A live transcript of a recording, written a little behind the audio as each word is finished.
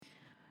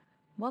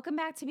Welcome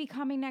back to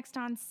Becoming Next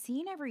on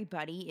Scene,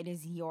 everybody. It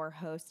is your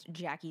host,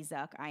 Jackie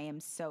Zuck. I am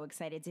so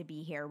excited to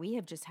be here. We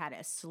have just had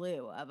a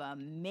slew of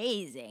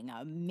amazing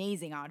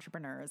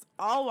entrepreneurs,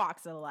 all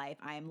walks of life.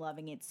 I am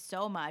loving it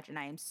so much, and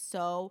I am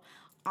so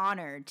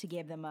honored to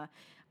give them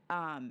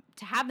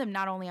to have them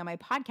not only on my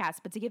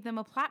podcast, but to give them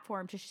a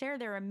platform to share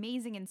their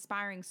amazing,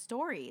 inspiring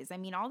stories. I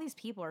mean, all these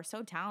people are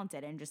so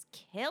talented and just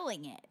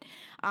killing it.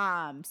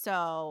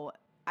 So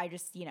I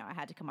just, I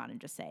had to come on and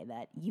just say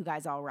that you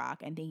guys all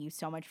rock, and thank you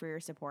so much for your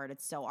support.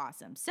 It's so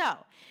awesome. So,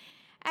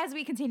 as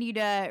we continue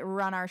to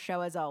run our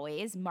show, as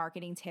always,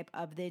 marketing tip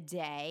of the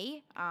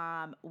day,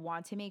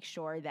 want to make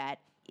sure that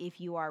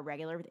if you are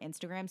regular with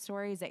Instagram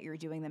stories, that you're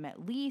doing them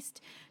at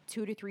least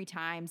 2 to 3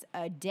 times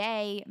a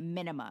day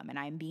minimum. And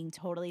I'm being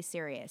totally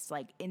serious.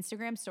 Like,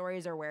 Instagram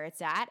stories are where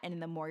it's at. And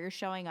the more you're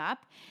showing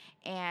up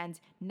and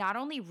not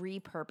only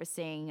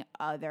repurposing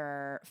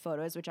other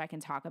photos, which I can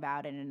talk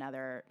about in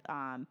another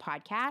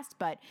podcast,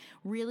 but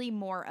really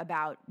more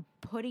about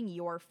putting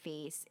your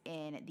face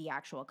in the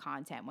actual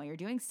content. When you're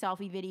doing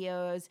selfie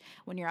videos,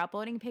 when you're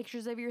uploading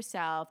pictures of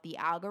yourself, the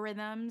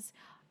algorithms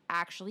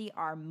actually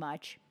are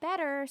much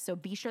better. So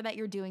be sure that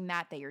you're doing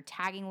that you're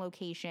tagging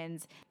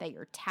locations, that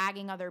you're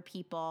tagging other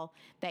people,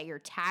 that you're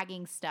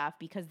tagging stuff,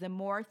 because the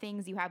more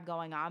things you have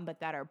going on but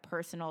that are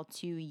personal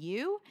to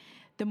you,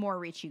 the more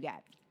reach you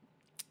get.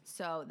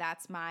 So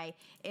that's my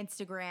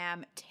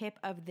Instagram tip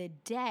of the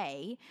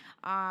day.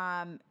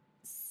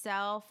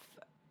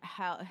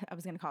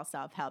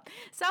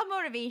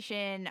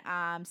 Self-motivation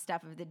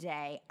stuff of the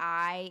day.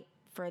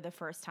 For the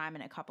first time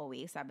in a couple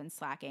weeks, I've been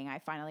slacking. I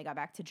finally got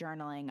back to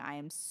journaling. I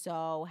am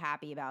so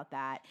happy about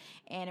that.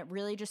 And it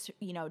really just,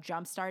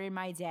 jump-started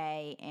my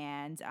day.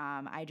 And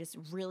I just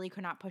really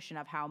could not push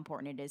enough how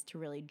important it is to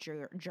really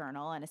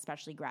journal, and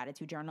especially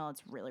gratitude journal.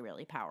 It's really,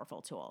 really powerful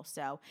tool.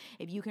 So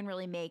if you can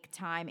really make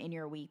time in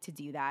your week to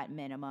do that,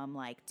 minimum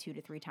like 2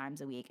 to 3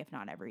 times a week, if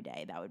not every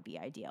day, that would be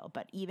ideal.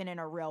 But even in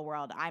a real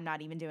world, I'm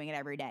not even doing it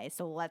every day.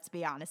 So let's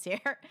be honest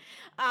here.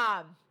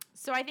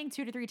 So I think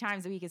 2 to 3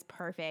 times a week is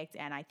perfect,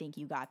 and I think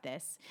you got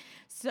this.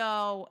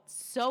 So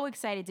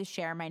excited to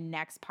share my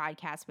next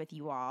podcast with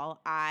you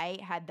all. I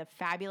had the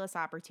fabulous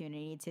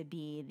opportunity to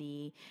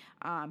be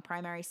the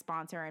primary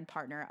sponsor and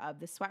partner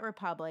of the Sweat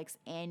Republic's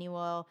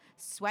annual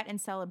Sweat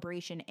and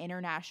Celebration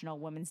International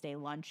Women's Day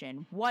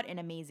Luncheon. What an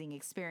amazing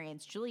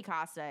experience. Julie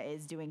Costa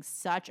is doing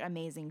such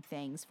amazing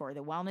things for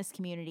the wellness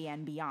community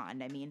and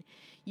beyond. I mean,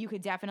 you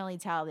could definitely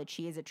tell that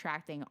she is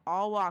attracting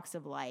all walks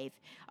of life,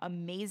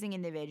 amazing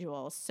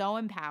individuals, so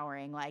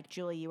empowering. Like,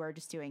 Julie, you are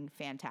just doing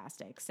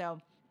fantastic.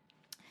 So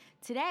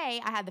today,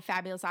 I had the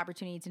fabulous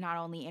opportunity to not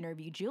only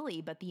interview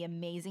Julie, but the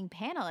amazing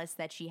panelists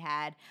that she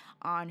had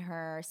on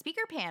her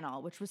speaker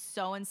panel, which was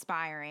so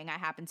inspiring. I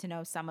happen to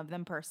know some of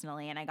them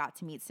personally, and I got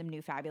to meet some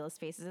new fabulous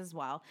faces as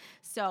well.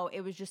 So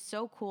it was just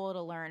so cool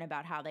to learn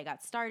about how they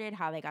got started,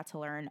 how they got to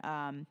learn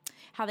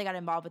how they got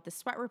involved with the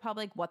Sweat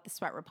Republic, what the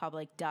Sweat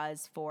Republic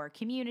does for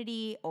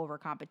community, over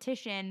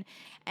competition,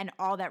 and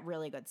all that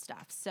really good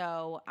stuff.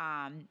 So,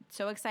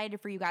 so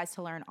excited for you guys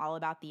to learn all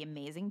about the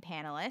amazing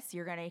panelists.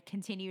 You're going to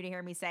continue to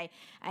hear me say,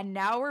 and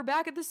now we're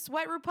back at the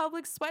Sweat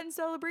Republic Sweat and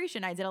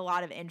Celebration. I did a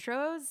lot of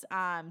intros,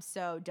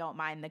 so don't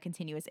mind the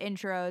continuous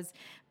intros,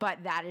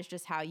 but that is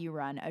just how you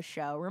run a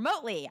show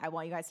remotely. I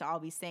want you guys to all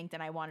be synced,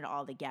 and I wanted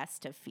all the guests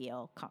to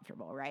feel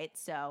comfortable, right?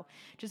 So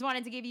just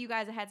wanted to give you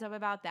guys a heads up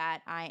about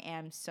that. I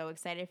am so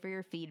excited for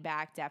your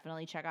feedback.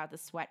 Definitely check out the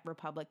Sweat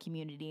Republic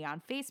community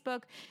on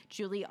Facebook.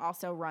 Julie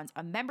also runs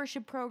a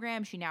membership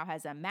program. She now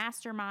has a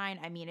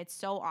mastermind. I mean, it's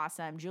so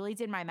awesome. Julie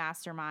did my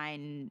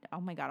mastermind, oh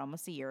my God,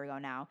 almost a year ago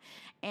now.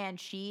 And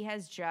she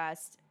has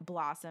just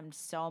blossomed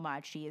so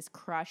much. She is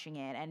crushing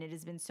it. And it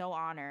has been so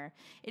honor.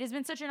 It has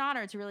been such an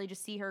honor to really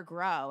just see her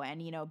grow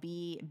and,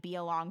 be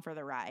along for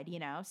the ride,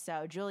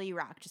 So Julie, you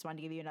rock. Just wanted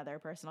to give you another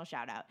personal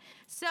shout out.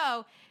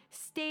 So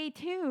stay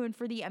tuned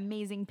for the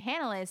amazing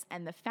panelists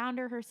and the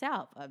founder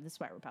herself of the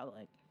Sweat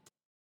Republic.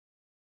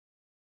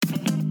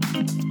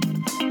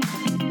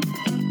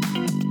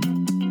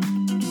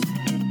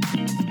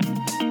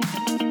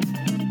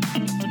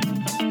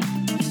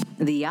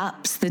 The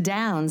ups, the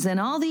downs, and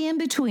all the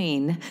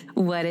in-between.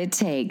 What it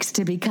takes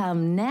to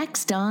become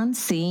next on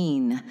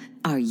scene.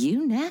 Are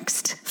you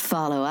next?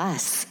 Follow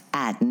us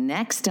at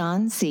Next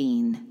on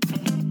Scene.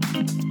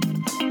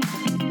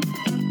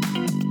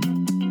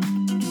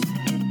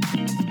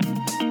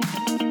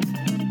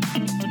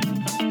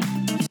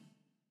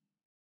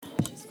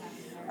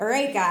 All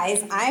right,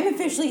 guys, I'm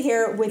officially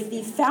here with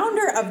the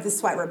founder of the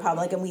Sweat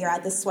Republic, and we are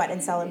at the Sweat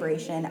and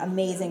Celebration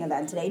amazing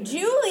event today.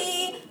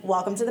 Julie,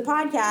 welcome to the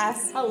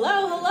podcast.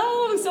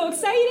 Hello, I'm so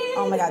excited.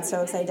 Oh my God,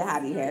 so excited to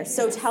have you here.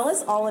 So tell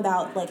us all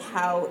about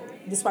how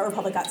the Sweat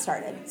Republic got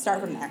started. Start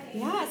from there.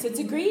 Yeah, so it's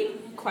a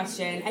great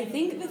question. I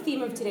think the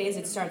theme of today is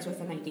it starts with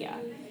an idea.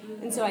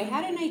 And so I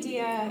had an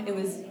idea, it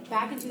was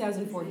back in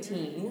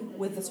 2014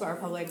 with the Sweat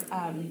Republic,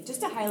 just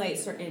to highlight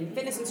certain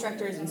fitness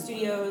instructors and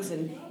studios,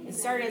 and it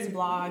started as a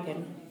blog,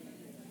 and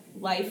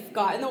life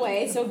got in the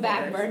way, so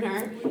back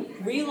burner.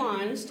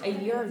 Relaunched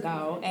a year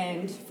ago,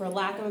 and for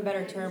lack of a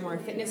better term, we're a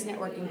fitness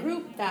networking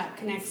group that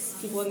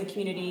connects people in the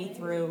community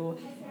through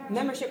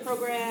membership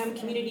program,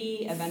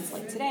 community, events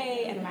like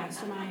today, and a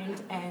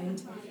mastermind.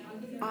 And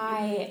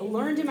I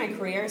learned in my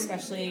career,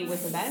 especially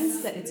with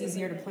events, that it's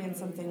easier to plan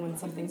something when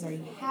something's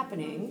already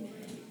happening.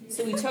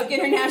 So we took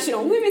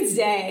International Women's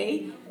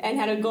Day and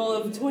had a goal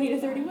of 20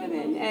 to 30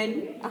 women,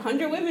 and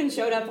 100 women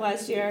showed up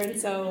last year, and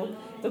so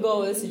the goal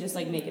was to just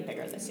like make it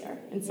bigger this year.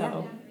 And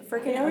so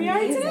freaking here we are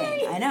amazing.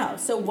 today. I know.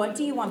 So what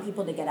do you want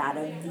people to get out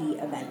of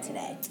the event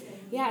today?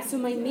 Yeah, so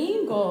my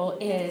main goal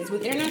is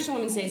with International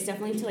Women's Day is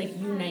definitely to like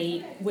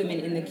unite women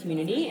in the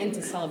community and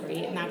to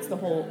celebrate, and that's the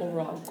whole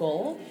overall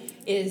goal,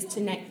 is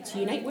to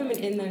unite women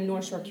in the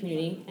North Shore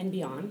community and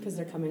beyond, because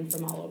they're coming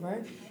from all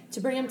over, to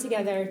bring them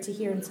together, to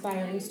hear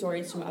inspiring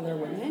stories from other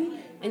women,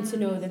 and to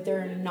know that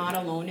they're not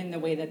alone in the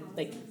way that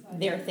like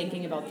they're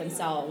thinking about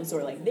themselves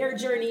or like their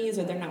journeys,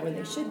 or they're not where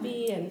they should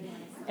be, and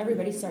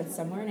everybody starts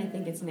somewhere, and I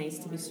think it's nice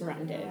to be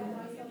surrounded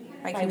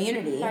By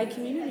community. By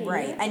community.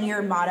 Right. And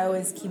your motto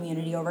is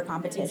community over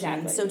competition.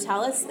 Exactly. So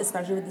tell us,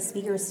 especially with the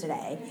speakers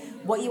today,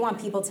 what you want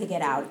people to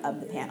get out of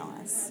the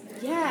panelists.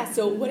 Yeah,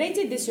 so what I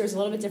did this year was a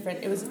little bit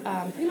different. It was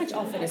pretty much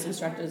all fitness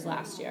instructors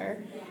last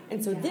year.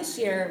 And so this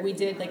year we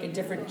did like a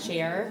different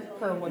chair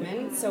per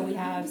woman. So we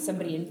have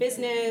somebody in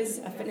business,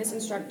 a fitness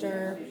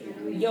instructor,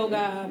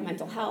 yoga,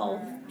 mental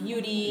health,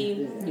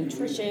 beauty,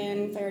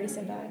 nutrition, if I already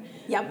said that.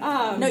 Yep.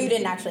 No, you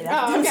didn't actually.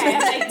 Oh, okay.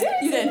 I'm like,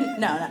 you didn't.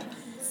 No.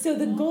 So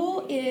the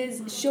goal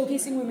is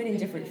showcasing women in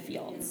different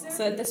fields.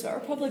 So that the Sweat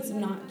Republic's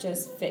not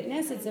just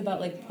fitness, it's about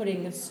like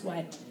putting the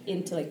sweat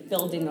into like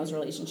building those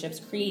relationships,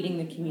 creating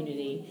the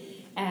community.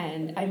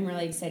 And I'm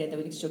really excited that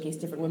we can showcase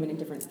different women in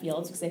different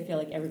fields, because I feel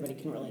like everybody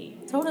can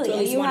relate. Totally. To at And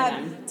least you one of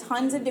have them.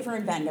 tons of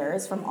different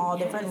vendors from all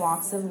different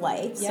walks of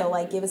life. Yep. So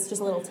like give us just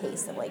a little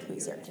taste of like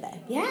who's here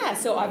today. Yeah,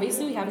 so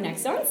obviously we have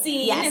Next on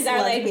Scene. Yes, is our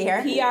love to like be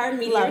here.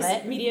 PR Love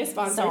it. media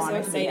sponsor. So So,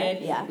 honored to be here.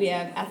 excited. Yeah. We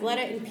have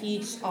Athleta and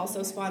Peach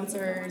also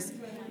sponsors.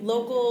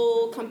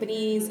 Local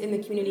companies in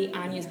the community: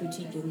 Anya's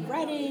Boutique in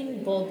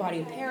Reading, Bold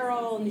Body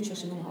Apparel,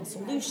 Nutrition and Health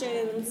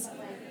Solutions.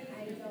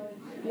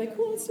 I'm like,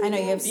 who else do we I know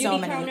you have Beauty so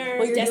many. Counter,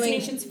 Well, you're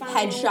Destinations doing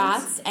Finals.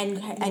 headshots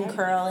and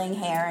curling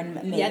hair and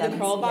makeup. Yeah, the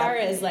curl bar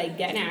Yep. is like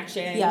getting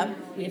action. Yep.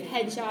 We have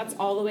headshots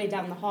all the way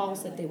down the hall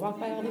so that they walk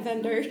by all the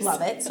vendors. Love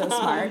it. So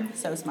smart.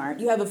 So smart.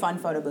 You have a fun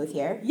photo booth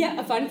here. Yeah,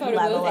 a fun photo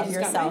Level booth. up I just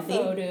your got selfie. my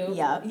photo.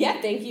 Yep.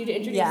 Yeah, thank you to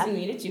introducing Yeah.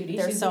 me to Judy.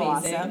 They're She's so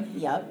amazing. awesome.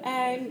 Yep.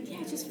 And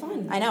yeah, just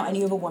fun. I know. And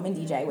you have a woman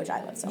DJ, which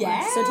I love so Yeah.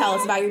 much. So tell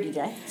us about your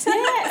DJ.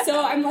 Yeah,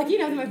 so I'm lucky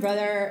enough that my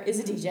brother is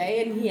a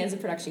DJ and he has a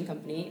production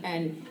company,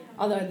 and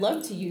although I'd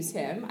love to use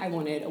him, I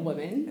wanted a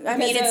woman. I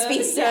mean, it because of-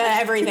 speaks to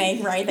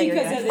everything, right? That you're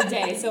because doing. of the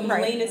day. So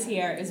Right. Melena's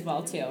here as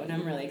well too, and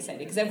I'm really excited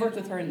because I've worked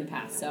with her in the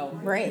past, so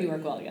Right. we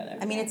work well together.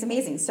 I mean, it's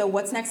amazing. So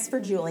what's next for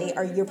Julie?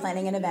 Are you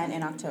planning an event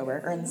in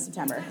October or in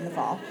September, in the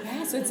fall?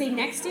 Yeah, so I'd say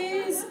next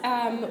is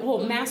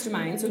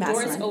Mastermind. So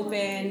doors Mastermind.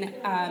 open,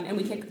 and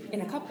we kick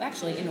in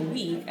in a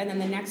week, and then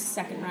the next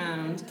second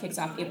round kicks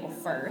off April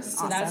 1st.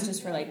 So that's Awesome.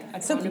 just for like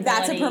So accountability.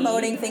 that's a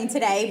promoting thing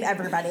today,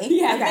 everybody.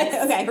 Yes.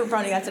 Okay, we're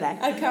promoting that today.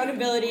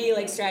 Accountability,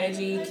 like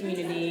strategy,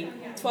 community,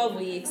 12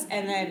 weeks,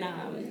 and then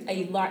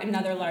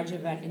another large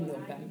event in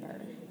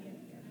November.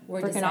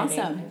 We're Freaking deciding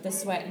awesome. The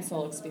Sweat and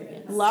Soul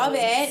Experience. Love So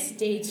it.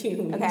 Stay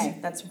tuned. Okay,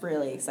 that's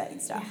really exciting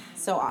stuff.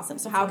 So awesome.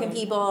 So how can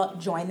people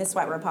join the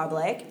Sweat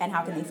Republic, and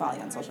how can they follow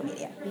you on social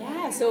media?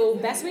 Yeah, so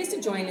best ways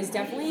to join is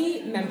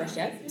definitely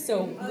membership.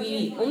 So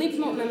we only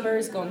promote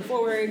members going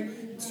forward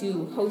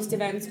to host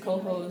events,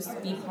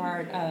 co-host, be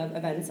part of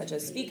events such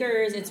as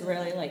speakers. It's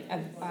really like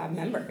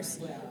members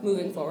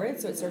moving forward.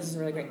 So it serves as a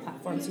really great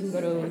platform. So you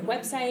can go to the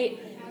website,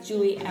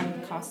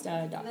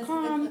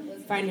 juliemcosta.com,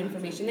 find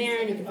information there,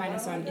 and you can find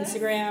us on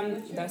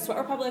Instagram, The Sweat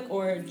Republic,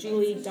 or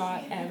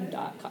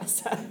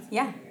julie.m.costa.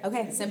 Yeah,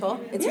 okay, simple.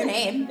 It's your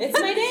name. It's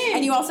my name.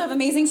 And you also have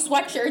amazing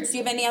sweatshirts. Do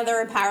you have any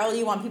other apparel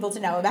you want people to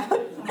know about?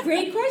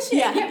 Great question.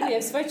 Yeah. Yeah, we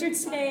have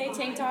sweatshirts today,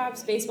 tank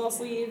tops, baseball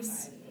sleeve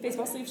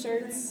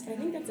shirts. I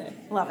think that's it.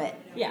 Love it.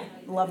 Yeah.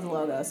 Love the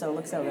logo, so it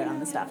looks so good on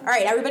the stuff. All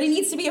right, everybody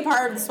needs to be a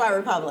part of the Sweat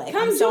Republic.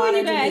 Come I'm so join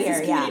honored you guys. to be here.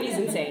 This Yeah.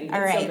 community's insane.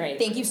 All It's right. so great.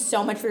 Thank you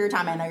so much for your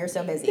time. I know you're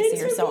so busy, Thanks so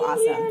you're for so being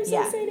awesome. here. I'm so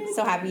yeah. excited.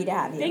 So happy to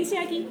have you. Thanks,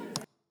 Jackie.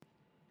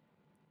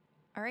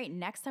 All right,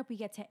 next up, we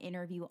get to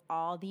interview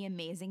all the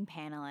amazing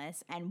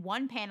panelists, and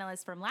one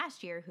panelist from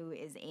last year who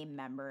is a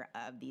member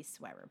of the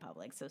Sweat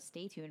Republic. So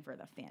stay tuned for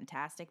the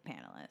fantastic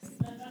panelists.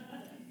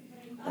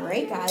 All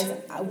right, guys,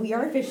 we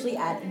are officially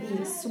at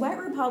the Sweat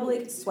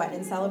Republic Sweat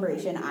and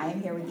Celebration. I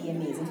am here with the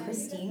amazing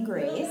Christine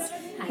Grace.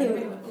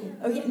 Hi.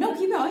 Oh, yeah, no,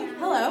 keep going.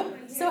 Hello.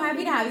 So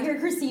happy to have you here.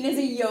 Christine is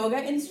a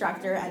yoga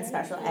instructor and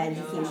special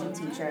education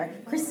teacher.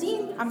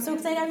 Christine, I'm so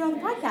excited to have you on the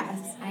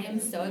podcast. I am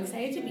so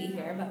excited to be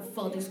here, but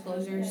full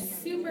disclosure,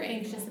 super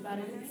anxious about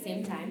it at the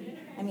same time.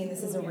 I mean,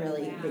 this is a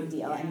really big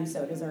deal, and you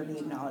so deserve the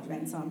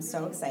acknowledgement, so I'm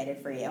so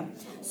excited for you.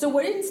 So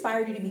what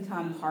inspired you to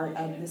become part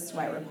of the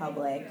Sweat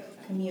Republic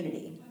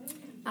community?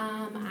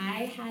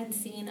 I had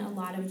seen a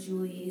lot of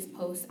Julie's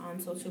posts on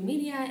social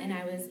media, and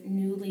I was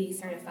newly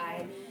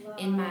certified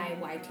in my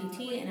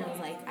YTT, and I was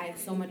like, I have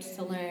so much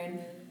to learn.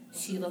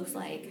 She looks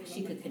like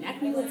she could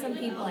connect me with some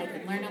people. I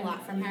could learn a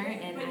lot from her,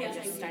 and I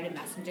just started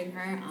messaging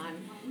her on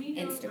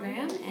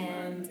Instagram,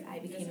 and I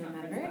became a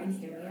member, and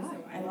here we are.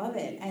 I love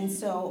it. And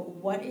so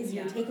what is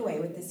your takeaway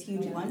with this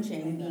huge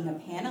luncheon and being a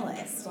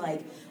panelist?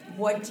 Like,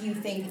 what do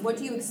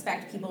you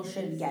expect people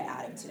should get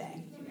out of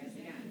today?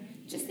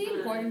 Just the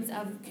importance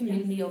of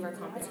community over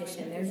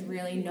competition. There's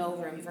really no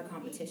room for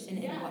competition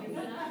in what we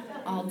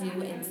all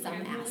do in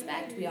some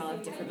aspect. We all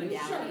have different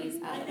modalities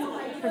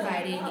of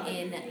providing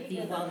in the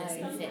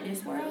wellness and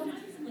fitness world,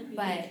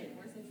 but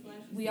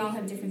we all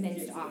have different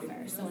things to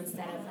offer. So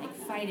instead of like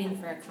fighting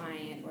for a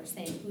client or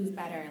saying who's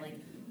better, like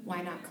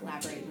why not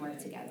collaborate and work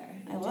together?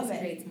 I love it. Just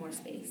creates more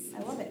space.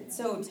 I love it.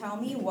 So tell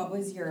me, what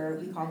was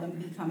we call them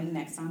becoming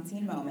next on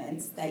scene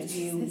moments that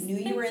you knew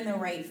you were in the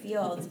right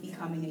field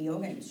becoming a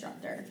yoga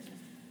instructor?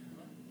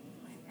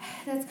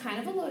 That's kind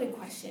of a loaded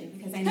question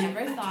because I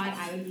never thought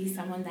I would be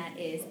someone that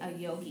is a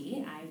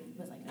yogi. I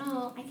was like,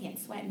 oh, I can't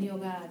sweat in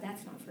yoga.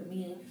 That's not for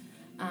me.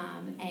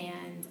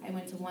 And I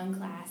went to one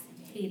class,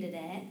 hated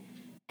it,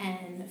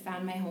 and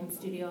found my home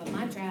studio at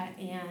Mantra.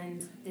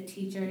 And the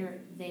teacher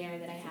there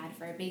that I had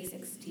for a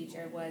basics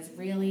teacher was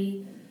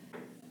really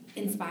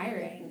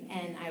inspiring.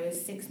 And I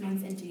was 6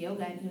 months into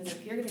yoga, and he was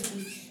like, you're going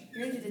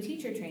to do the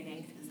teacher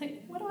training. I was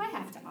like, what do I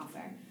have to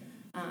offer?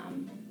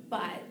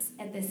 But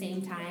at the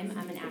same time,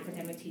 I'm an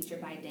academic teacher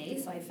by day,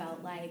 so I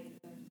felt like,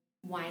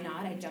 why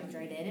not? I jumped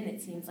right in, and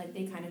it seems like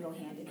they kind of go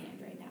hand in hand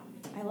right now.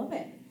 I love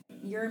it.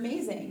 You're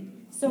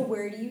amazing. So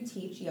where do you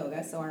teach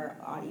yoga so our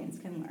audience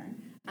can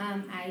learn?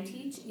 I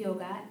teach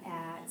yoga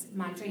at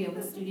Mantra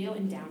Yoga Studio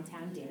in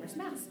downtown Danvers,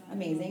 Mass.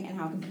 Amazing. And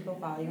how can people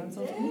follow you on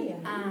social media?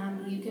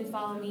 You can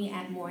follow me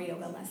at More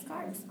Yoga Less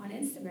Carbs on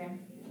Instagram.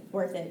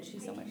 Worth it.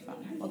 She's so much fun.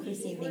 Well,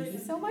 Christine, thank you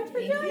so much for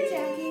Thank joining. you,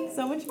 Jackie.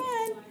 So much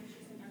fun.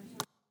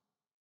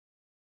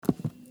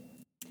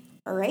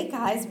 All right,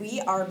 guys, we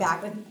are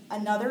back with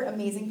another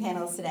amazing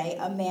panelist today,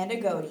 Amanda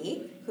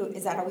Godey. Who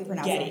is that how we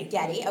pronounce it?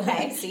 Getty.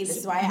 Okay, see, this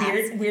is why I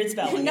asked. Weird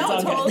spelling. No,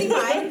 it's all totally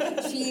good.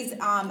 fine. She's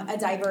a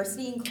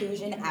diversity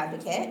inclusion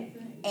advocate,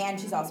 and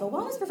she's also a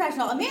wellness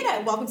professional.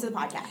 Amanda, welcome to the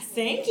podcast.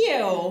 Thank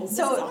you. This is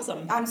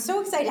awesome. I'm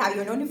so excited to have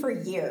you. I've known you for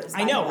years.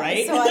 I know,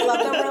 right? So I love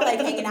that we're like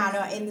hanging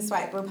out in the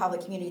Sweat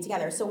Republic community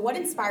together. So what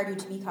inspired you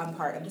to become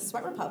part of the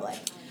Sweat Republic?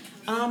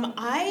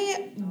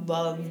 I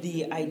love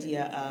the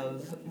idea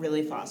of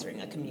really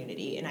fostering a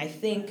community, and I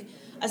think,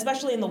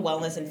 especially in the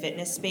wellness and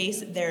fitness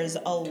space, there's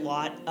a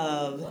lot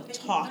of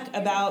talk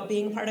about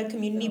being part of a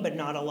community, but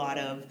not a lot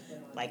of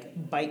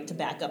bite to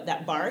back up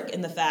that bark,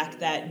 and the fact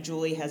that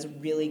Julie has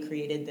really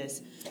created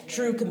this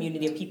true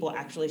community of people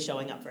actually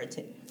showing up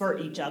for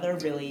each other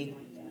really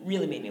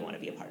made me want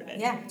to be a part of it.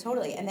 Yeah,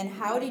 totally. And then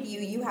how did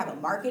you have a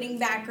marketing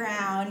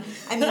background?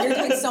 I mean, you're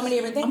doing so many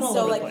different things. I'm all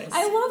over the place.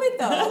 I love it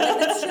though.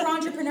 That's your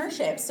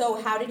entrepreneurship.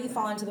 So how did you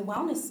fall into the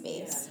wellness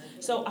space?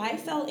 So I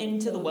fell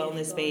into the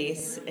wellness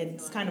space.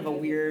 It's kind of a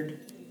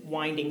weird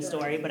winding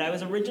story, but I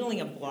was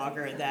originally a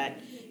blogger that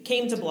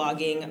came to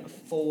blogging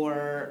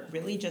for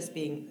really just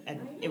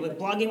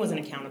blogging was an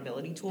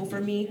accountability tool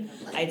for me.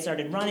 I had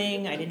started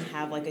running. I didn't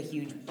have a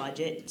huge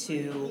budget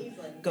to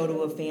go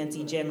to a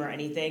fancy gym or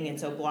anything, and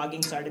so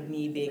blogging started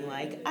me being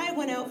I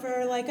went out for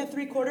a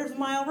 3/4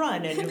 mile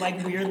run,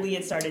 and weirdly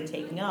it started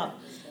taking up.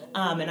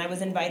 And I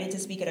was invited to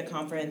speak at a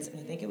conference, and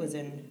I think it was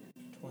in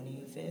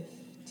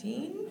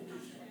 2015.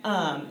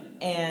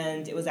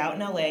 And it was out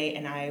in LA,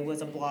 and I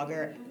was a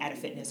blogger at a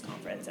fitness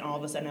conference, and all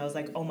of a sudden I was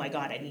like, oh my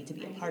God, I need to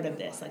be a part of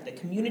this. The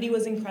community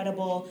was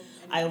incredible.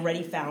 I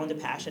already found a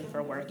passion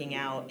for working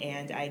out,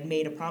 and I had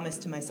made a promise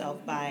to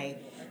myself by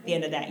the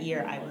end of that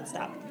year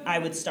I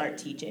would start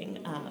teaching.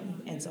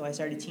 And so I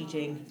started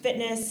teaching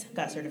fitness,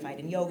 got certified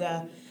in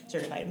yoga,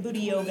 certified in booty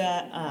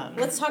yoga.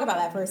 Let's talk about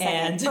that for a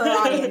second. For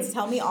our audience,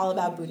 tell me all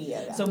about booty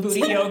yoga. So booty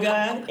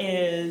yoga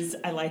is,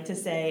 I like to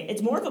say,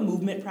 it's more of a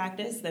movement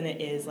practice than it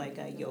is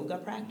a yoga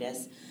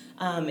practice.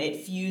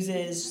 It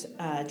fuses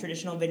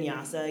traditional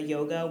vinyasa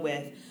yoga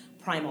with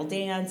primal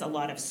dance, a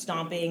lot of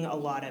stomping, a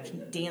lot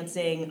of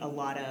dancing, a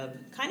lot of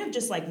kind of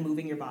just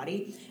moving your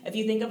body. If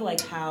you think of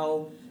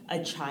how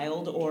a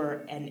child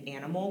or an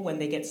animal, when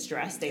they get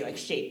stressed, they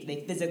shake,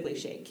 they physically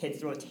shake. Kids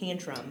throw a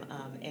tantrum,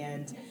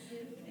 and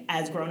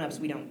as grown-ups,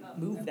 we don't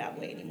move that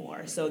way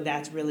anymore. So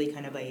that's really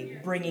kind of a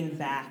bringing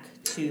back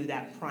to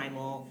that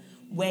primal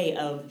way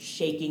of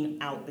shaking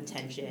out the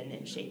tension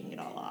and shaking it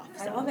all off.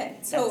 I love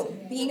it. So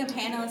being a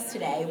panelist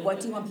today,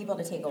 what do you want people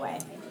to take away?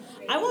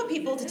 I want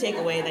people to take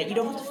away that you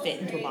don't have to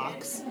fit into a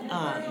box.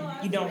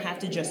 You don't have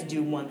to just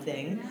do one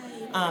thing.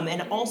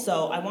 And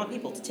also, I want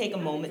people to take a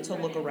moment to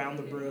look around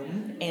the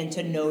room and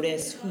to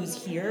notice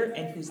who's here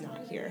and who's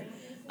not here.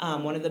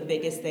 One of the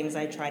biggest things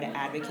I try to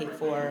advocate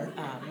for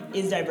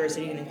is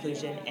diversity and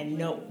inclusion, and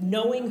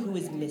knowing who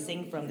is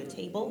missing from the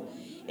table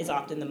is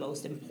often the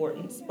most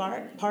important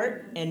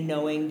part, and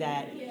knowing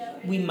that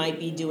we might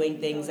be doing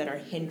things that are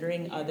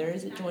hindering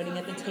others joining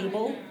at the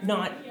table,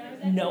 not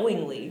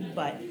knowingly,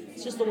 but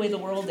it's just the way the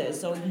world is.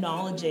 So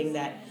acknowledging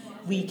that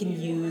we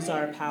can use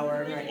our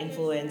power and our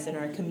influence and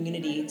our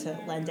community to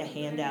lend a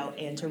hand out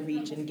and to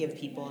reach and give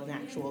people an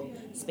actual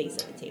space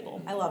at the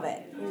table. I love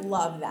it.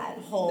 Love that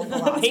whole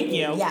philosophy. Thank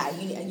you. Yeah,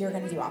 you're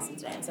going to do awesome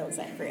today. I'm so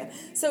excited for you.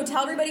 So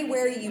tell everybody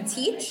where you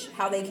teach,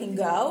 how they can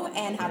go,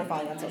 and how to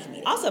follow you on social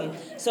media. Awesome.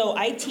 So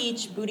I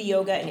teach Buddha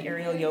Yoga and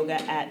Aerial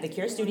Yoga at the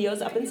Cure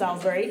Studios up in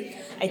Salisbury.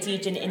 I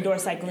teach an indoor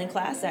cycling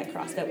class at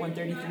CrossFit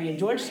 133 in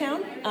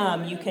Georgetown.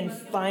 You can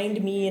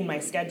find me in my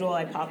schedule.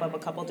 I pop up a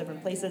couple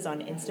different places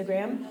on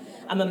Instagram.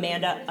 I'm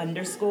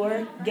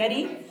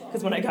Amanda_Gedde,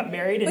 because when I got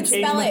married and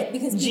changed my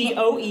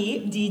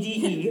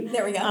Goedde.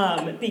 There we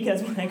go.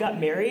 Because when I got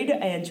married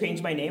and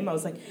changed my name, I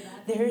was like,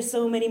 there's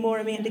so many more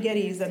Amanda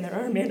Geddes than there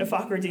are Amanda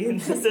Fogarty, and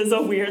this is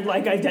a weird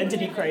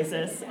identity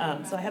crisis.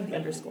 So I have the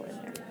underscore in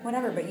there.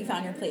 Whatever, but you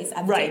found your place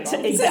at the right,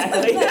 table.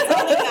 Exactly. That's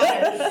all that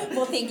matters.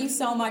 Well, thank you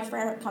so much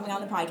for coming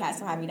on the podcast.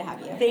 So happy to have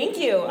you. Thank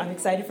you. I'm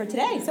excited for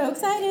today. So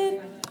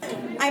excited.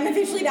 I'm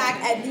officially back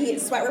at the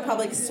Sweat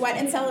Republic Sweat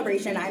and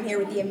Celebration. I'm here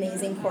with the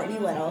amazing Courtney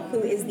Little,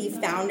 who is the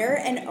founder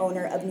and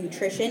owner of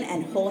Nutrition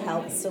and Whole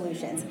Health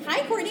Solutions.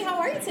 Hi, Courtney. How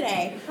are you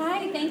today?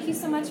 Hi. Thank you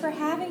so much for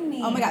having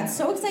me. Oh, my God.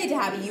 So excited to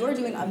have you. You are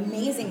doing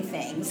amazing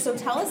things. So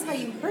tell us how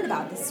you heard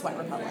about this Sweat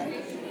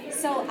Republic.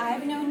 So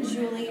I've known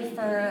Julie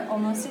for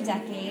almost a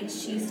decade.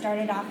 She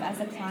started off as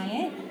a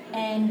client,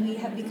 and we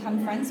have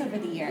become friends over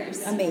the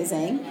years.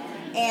 Amazing.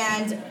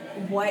 And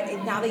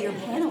now that you're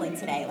paneling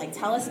today,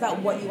 tell us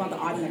about what you want the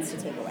audience to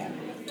take away.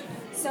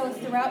 So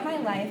throughout my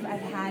life,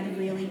 I've had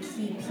really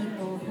key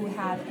people who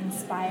have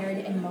inspired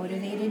and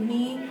motivated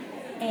me,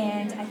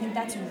 and I think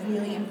that's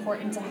really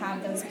important to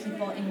have those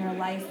people in your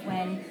life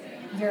when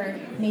you're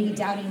maybe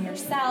doubting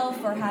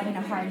yourself or having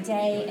a hard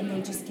day, and they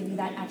just give you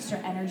that extra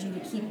energy to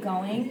keep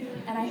going.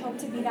 And I hope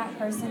to be that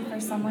person for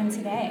someone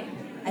today.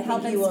 I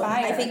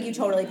think you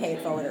totally paid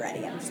it forward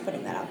already. I'm just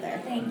putting that out there.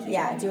 Thank you.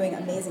 Yeah, doing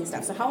amazing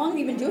stuff. So how long have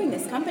you been doing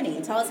this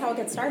company? Tell us how it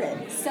got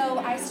started. So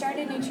I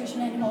started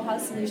Nutrition and Whole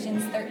Health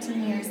Solutions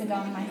 13 years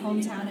ago in my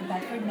hometown of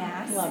Bedford,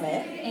 Mass. Love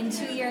it. And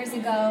 2 years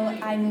ago,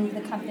 I moved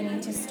the company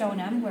to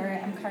Stoneham,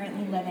 where I'm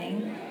currently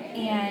living.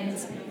 And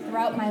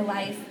throughout my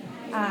life,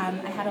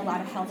 I had a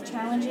lot of health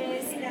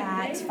challenges.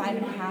 At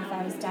 5.5,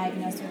 I was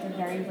diagnosed with a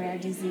very rare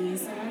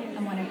disease.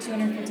 I'm one of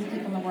 250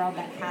 people in the world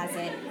that has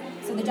it.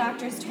 So the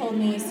doctors told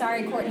me,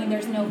 sorry, Courtney,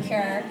 there's no cure.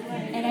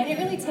 And I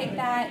didn't really take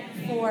that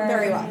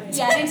very well.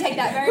 Yeah, I didn't take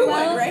that very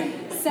well. Right?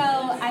 So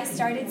I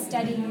started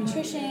studying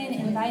nutrition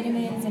and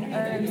vitamins and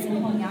herbs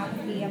and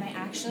homeopathy, and I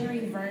actually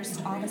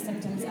reversed all the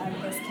symptoms of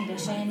this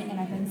condition, and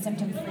I've been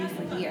symptom-free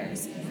for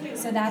years.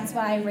 So that's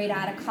why right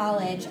out of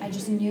college, I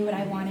just knew what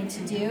I wanted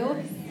to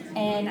do.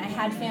 And I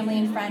had family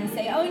and friends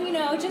say,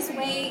 just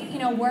wait,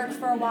 work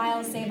for a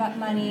while, save up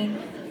money.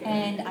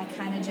 And I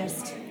kind of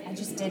just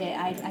did it.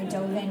 I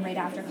dove in right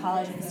after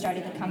college and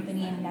started the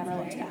company and never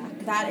looked back.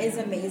 That is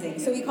amazing.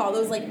 So we call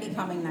those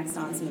becoming next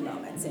on scene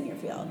moments in your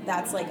field.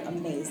 That's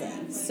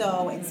amazing.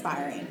 So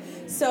inspiring.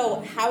 So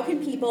how can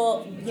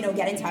people,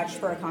 get in touch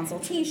for a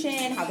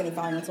consultation? How can they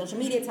follow you on social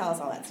media? Tell us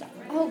all that stuff.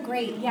 Oh,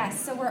 great. Yes.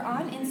 So we're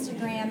on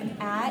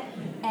Instagram at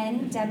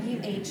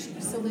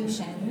NWH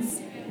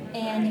Solutions.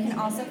 And you can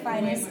also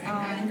find us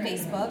on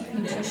Facebook,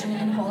 Nutrition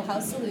and Whole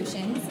Health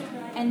Solutions.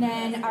 And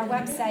then our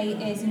website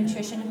is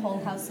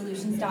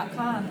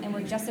nutritionwholehealthsolutions.com, and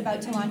we're just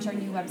about to launch our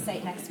new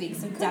website next week,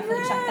 so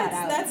definitely check that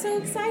out. That's so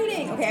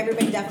exciting. Okay,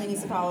 everybody definitely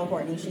needs to follow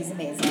Courtney. She's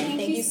amazing.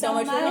 Thank you so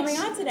much for coming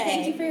on today.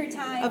 Thank you for your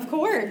time. Of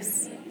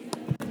course.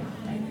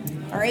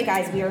 All right,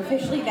 guys, we are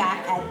officially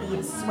back at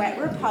the Sweat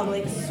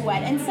Republic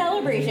Sweat and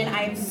Celebration.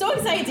 I am so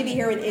excited to be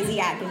here with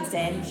Izzy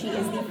Atkinson. She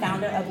is the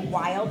founder of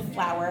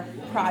Wildflower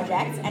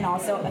Project and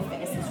also a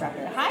fitness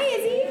instructor. Hi,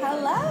 Izzy.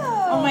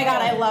 Hello. Oh my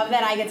God, I love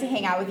that I get to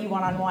hang out with you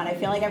one-on-one. I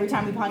feel like every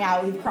time we've hung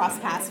out, we've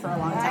crossed paths for a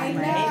long time,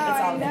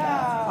 right? It's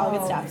all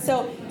good stuff.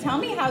 So tell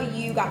me how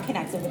you got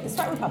connected with the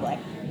Sweat Republic.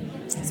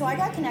 So I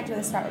got connected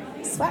with the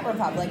Sweat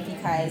Republic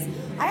because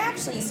I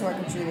actually used to work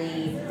with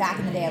Julie back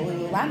in the day at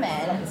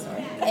Lululemon.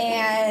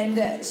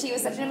 And she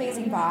was such an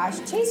amazing boss.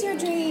 Chase your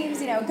dreams,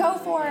 go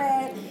for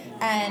it.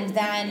 And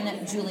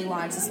then Julie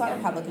launched the Sweat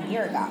Republic a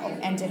year ago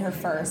and did her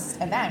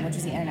first event, which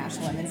was the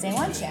International Women's Day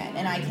Luncheon.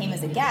 And I came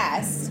as a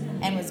guest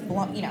and was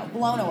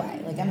blown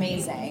away,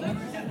 amazing.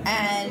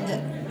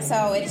 And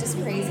so it's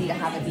just crazy to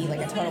have it be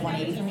a total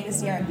 180 for me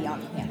this year and be on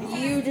the panel.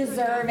 You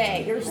deserve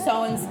it. You're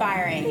so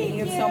inspiring.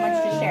 You have so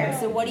much to share.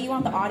 So what do you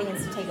want the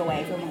audience to take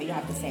away from what you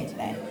have to say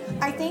today?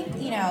 I think,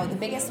 the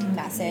biggest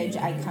message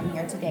I come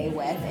here today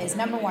with is,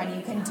 number one,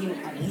 you can do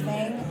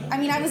anything. I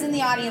mean, I was in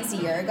the audience a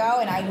year ago,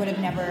 and I would have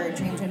never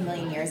dreamed in a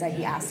million years I'd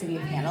be asked to be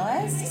a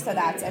panelist, so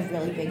that's a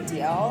really big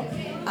deal.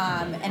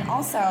 And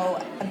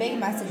also, a big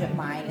message of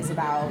mine is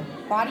about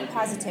body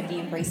positivity,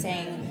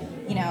 embracing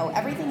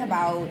everything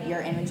about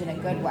your image in a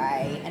good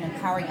way and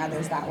empowering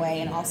others that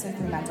way, and also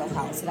through mental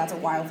health. So that's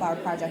what Wildflower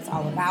Project's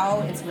all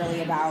about. It's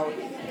really about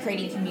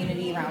creating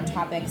community around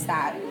topics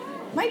that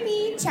might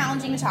be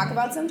challenging to talk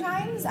about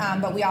sometimes,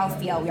 but we all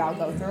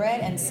go through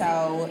it. And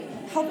so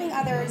helping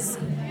others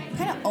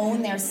kind of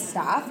own their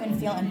stuff and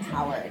feel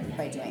empowered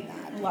by doing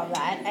that. Love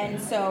that.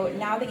 And so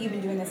now that you've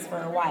been doing this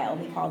for a while,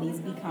 we call these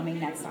becoming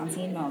next on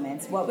scene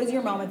moments. What was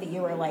your moment that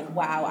you were like,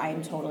 wow, I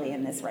am totally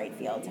in this right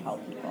field to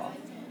help people?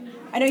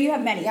 I know you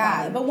have many,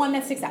 probably, but one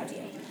that sticks out to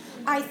you.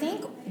 I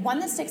think one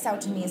that sticks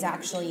out to me is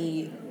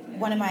actually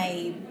one of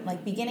my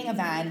beginning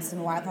events, and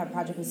the Wildflower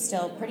Project was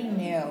still pretty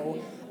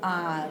new.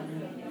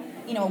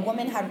 A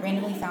woman had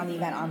randomly found the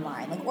event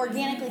online,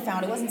 organically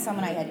found. It wasn't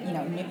someone I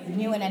had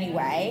knew in any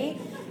way,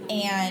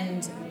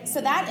 and so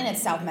that in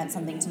itself meant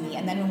something to me.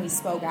 And then when we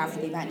spoke after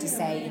the event to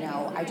say,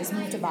 I just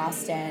moved to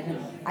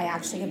Boston. I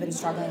actually have been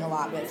struggling a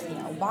lot with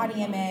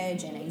body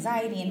image and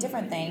anxiety and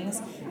different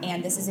things,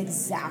 and this is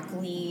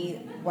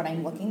exactly what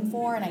I'm looking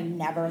for. And I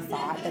never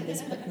thought that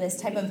this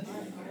type of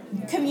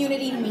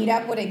community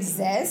meetup would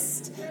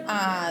exist.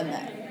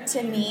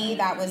 To me,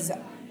 that was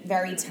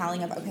very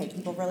telling of, okay,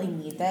 people really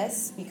need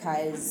this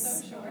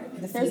because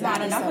the feedback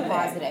is so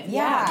positive.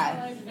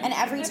 Yeah. And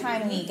every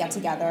time we get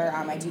together,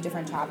 I do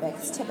different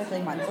topics,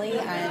 typically monthly,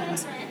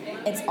 and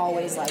it's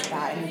always like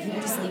that. And people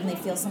just leave and they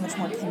feel so much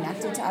more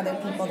connected to other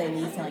people. They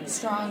leave feeling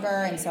stronger,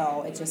 and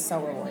so it's just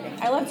so rewarding.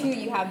 I love, too,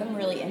 you have them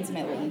really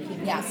intimately. You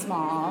keep them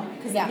small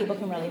because people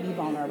can really be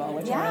vulnerable,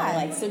 which I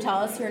really like. So tell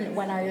us,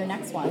 when are your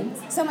next ones?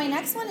 So my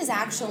next one is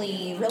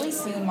actually really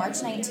soon,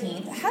 March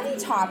 19th. Heavy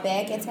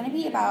topic. It's going to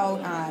be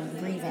about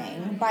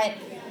grieving, but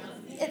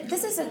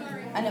this is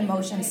an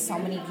emotion so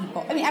many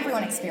people,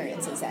 everyone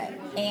experiences it.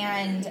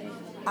 And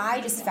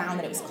I just found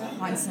that it was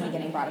constantly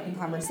getting brought up in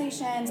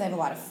conversations. I have a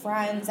lot of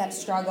friends that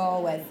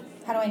struggle with,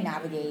 how do I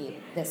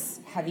navigate this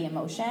heavy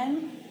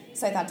emotion?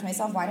 So I thought to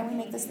myself, why don't we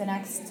make this the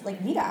next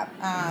meetup?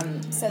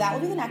 So that will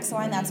be the next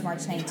one. That's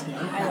March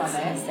 19th. I love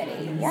it.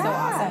 City. Yeah. So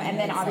awesome. And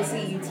then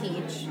obviously you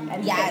teach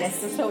and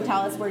fitness. So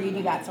tell us where you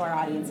do that so our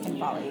audience can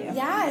follow you.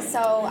 Yeah.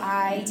 So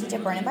I teach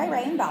at Burn It by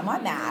Ray in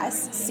Belmont,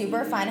 Mass.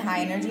 Super fun, high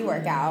energy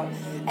workout.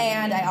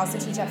 And I also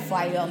teach at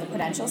Flywheel in the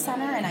Prudential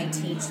Center, and I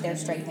teach their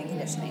strength and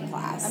conditioning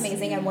class.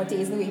 Amazing. And what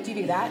days of the week do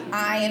you do that?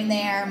 I am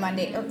there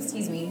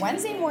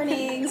Wednesday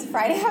mornings,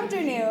 Friday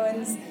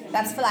afternoons.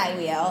 That's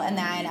Flywheel. And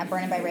then at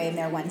Burn It by Ray, I'm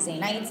there Wednesday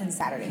nights and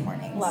Saturday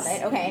mornings. Love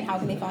it. Okay, and how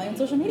can they follow you on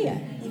social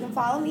media? You can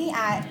follow me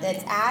at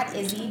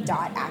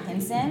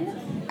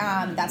izzy.atkinson.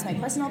 That's my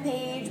personal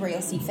page where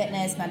you'll see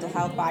fitness, mental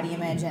health, body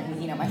image,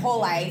 and my whole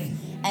life.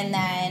 And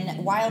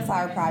then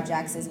Wildflower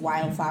Projects is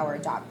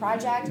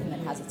wildflower.project, and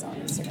then has its own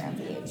Instagram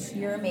page.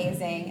 You're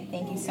amazing.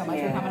 Thank you so much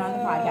for coming on the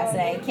podcast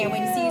today. Can't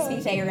wait to see you speak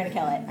today. You're going to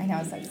kill it. I know,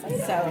 I'm so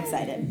excited. So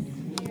excited.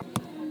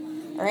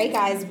 All right,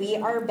 guys, we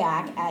are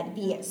back at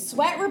the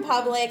Sweat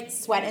Republic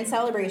Sweat and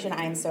Celebration.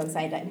 I am so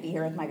excited to be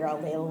here with my girl,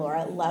 Layla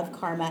Laura, Love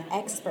Karma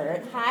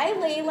expert. Hi,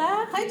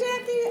 Layla. Hi,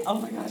 Jackie. Oh,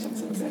 my gosh, I'm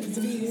so excited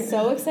to be here.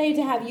 So excited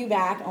to have you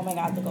back. Oh, my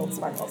God, the gold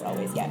sparkles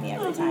always get me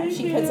every time.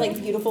 She puts,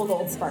 beautiful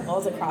gold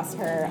sparkles across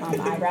her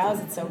eyebrows.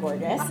 It's so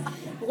gorgeous.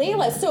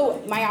 Layla,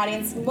 so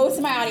most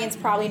of my audience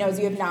probably knows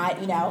you. If not,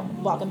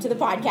 welcome to the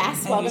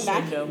podcast. Welcome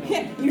back. Know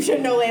me. You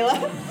should know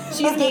Layla.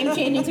 She's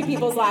game-changing to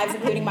people's lives,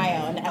 including my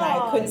own, and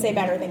I couldn't say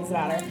better things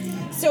about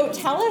her. So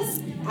tell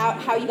us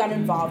how you got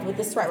involved with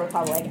the Sweat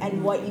Republic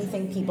and what you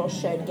think people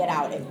should get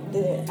out of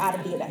the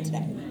event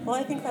today. Well,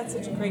 I think that's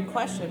such a great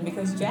question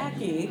because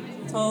Jackie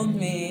told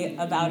me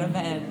about an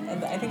event,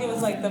 and I think it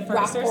was the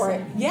first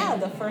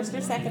the first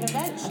or second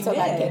event she so did.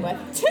 That came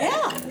with.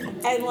 Yeah,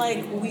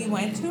 and we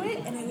went to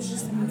it, and it was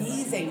just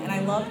amazing, and I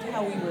loved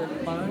how we were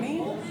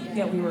learning,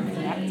 yet we were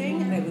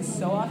connecting, and it was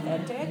so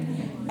authentic,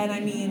 and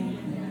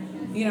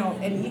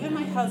and even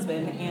my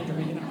husband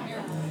Andrew,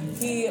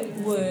 he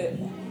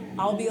would.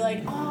 I'll be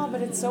like,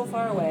 but it's so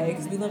far away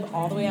because we live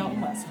all the way out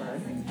in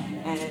Westford,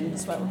 and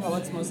Sweat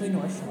Republic's mostly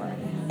North Shore.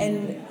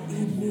 And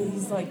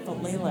he's like,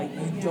 but Layla,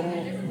 you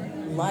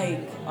don't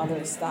like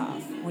other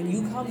stuff. When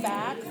you come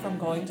back from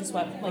going to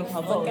Sweat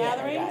Republic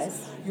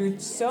gatherings, you're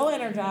so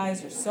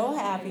energized, you're so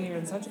happy, you're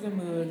in such a good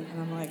mood.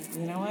 And I'm like,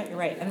 you know what? You're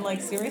right. And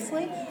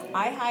seriously,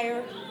 I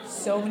hire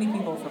so many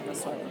people from the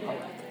Sweat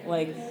Republic.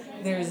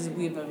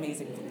 We have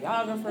amazing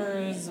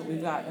videographers,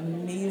 we've got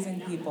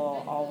amazing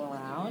people all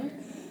around.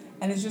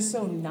 And it's just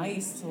so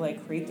nice to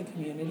create the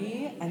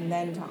community and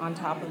then to, on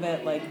top of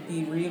it,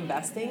 be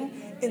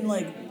reinvesting in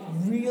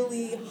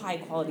really high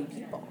quality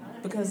people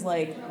because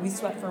we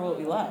sweat for what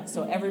we love.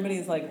 So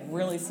everybody's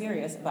really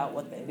serious about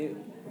what they do.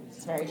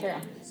 It's very true.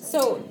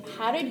 So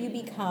how did you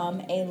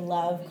become a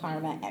Love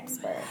Karma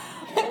expert?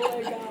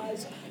 Oh my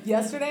gosh.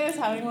 Yesterday I was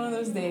having one of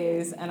those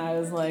days and I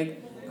was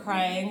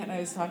crying, and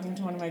I was talking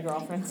to one of my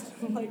girlfriends,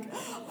 and I'm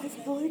I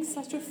feel like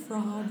such a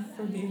fraud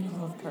for being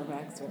a Love Karma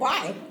expert.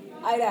 Why?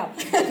 I know.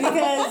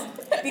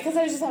 Because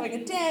I was just having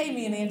a day.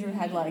 Me and Andrew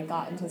had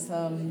gotten to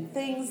some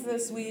things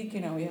this week.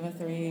 We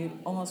have a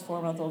almost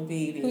 4-month-old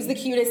baby. Who's the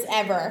cutest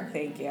ever.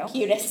 Thank you.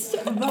 Cutest.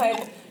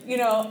 But,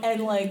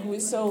 and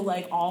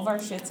all of our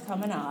shit's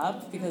coming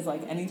up because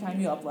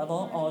anytime you up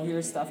level, all of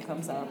your stuff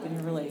comes up in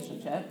your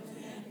relationship.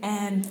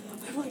 And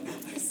I'm like,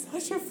 I'm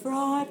such a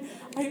fraud.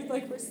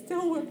 We're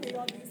still working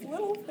on these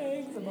little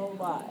things and blah,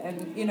 blah, blah.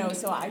 And, you know,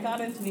 so I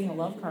got into being a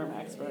love karma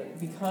expert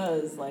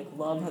because, like,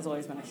 love has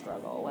always been a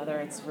struggle, whether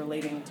it's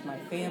relating to my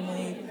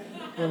family,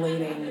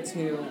 relating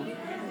to,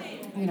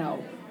 you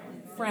know,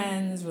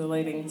 friends,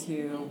 relating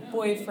to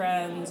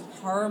boyfriends,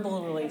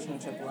 horrible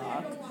relationship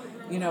luck,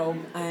 you know,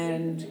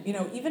 and, you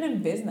know, even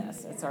in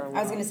business, it's our love.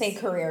 I was going to say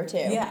career too.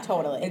 Yeah.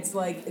 Totally. It's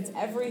like, it's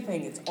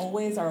everything. It's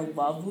always our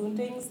love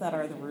woundings that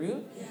are the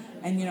root.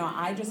 And, you know,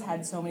 I just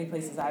had so many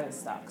places I was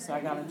stuck. So I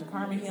got into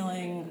karma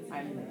healing.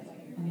 I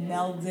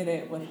melded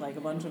it with, like,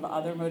 a bunch of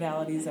other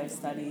modalities I've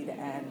studied.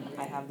 And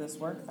I have this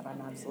work that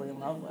I'm absolutely in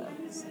love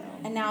with. So.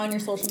 And now on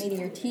your social media,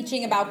 you're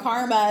teaching about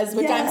karmas,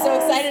 which I'm so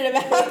excited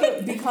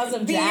about. Because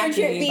of being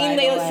Jackie, being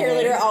Layla's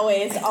cheerleader,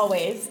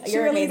 always.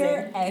 You're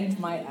cheerleader amazing. and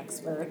my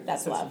expert.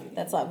 That's love.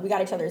 That's love. We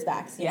got each other's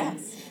backs. Yes.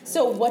 Know?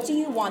 So what do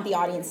you want the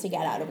audience to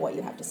get out of what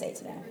you have to say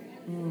today?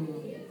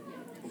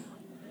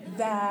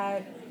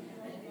 That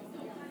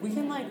we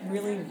can, like,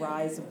 really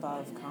rise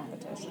above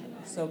competition.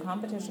 So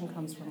competition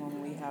comes from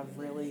when we have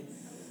really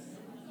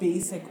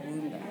basic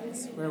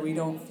woundings, where we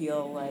don't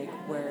feel like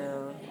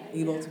we're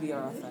able to be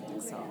our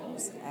authentic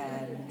selves.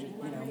 And,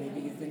 you know,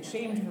 maybe you've been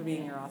shamed for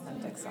being your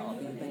authentic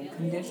self. You've been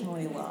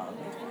conditionally loved.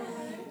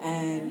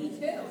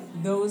 And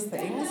those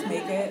things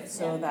make it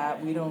so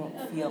that we don't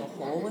feel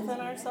whole within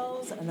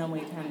ourselves, and then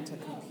we tend to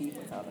compete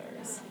with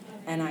others.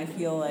 And I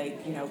feel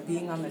like, you know,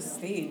 being on this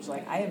stage,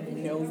 like, I have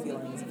no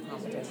feelings of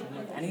competition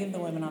with any of the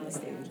women on the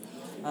stage,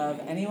 of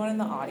anyone in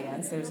the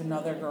audience. There's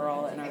another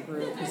girl in our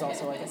group who's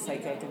also, like, a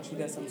psychic, and she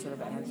does some sort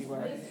of energy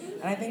work.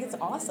 And I think it's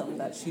awesome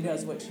that she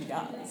does what she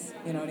does.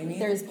 You know what I mean?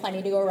 There's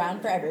plenty to go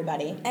around for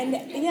everybody. And,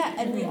 yeah,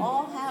 and we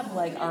all have,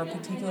 like, our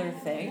particular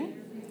thing.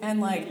 And,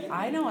 like,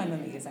 I know I'm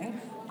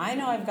amazing. I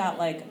know I've got,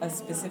 like, a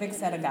specific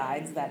set of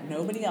guides that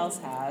nobody else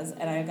has,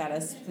 and I've got a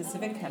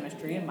specific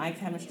chemistry, and my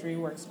chemistry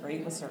works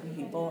great with certain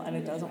people, and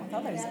it doesn't with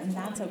others, and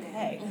that's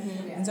okay.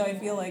 And so I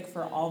feel like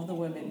for all of the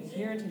women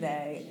here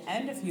today,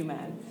 and a few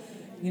men,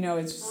 you know,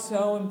 it's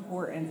so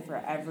important for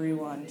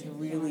everyone to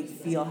really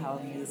feel how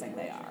amazing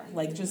they are.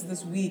 Like, just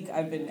this week,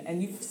 I've been,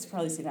 and you've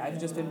probably seen it, I've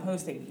just been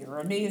posting, you're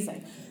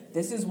amazing.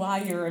 This is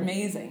why you're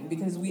amazing,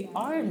 because we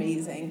are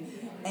amazing,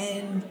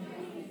 and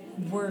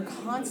we're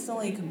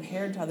constantly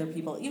compared to other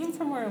people, even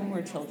from when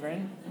we're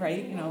children,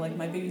 right? You know, like,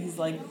 my baby's,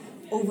 like,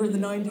 over the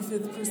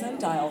 95th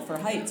percentile for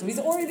height, so he's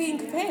already being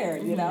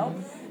compared, you know?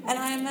 And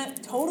I'm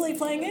totally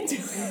playing into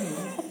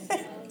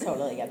it.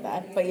 Totally get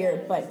that. But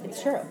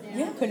it's true.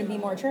 Yeah. Couldn't be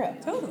more true.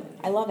 Totally.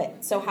 I love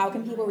it. So how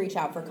can people reach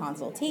out for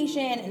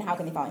consultation, and how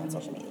can they follow you on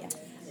social media?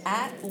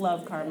 At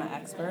Love Karma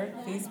Expert,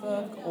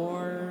 Facebook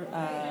or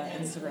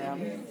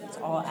Instagram. It's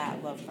all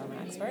at Love Karma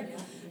Expert.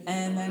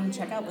 And then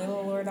check out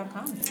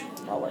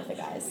LaylaLore.com. Well worth it,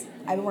 guys.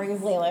 I've been working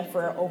with Layla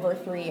for over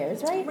 3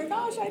 years, right? Oh my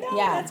gosh, I know.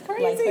 Yeah, That's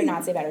crazy. Like, could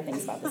not say better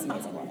things about this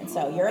amazing woman.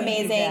 So you're Thank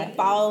you, amazing. Jackie.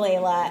 Follow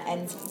Layla,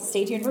 and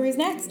stay tuned for who's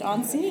next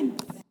on Scene.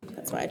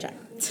 That's why I checked.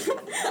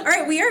 All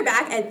right, we are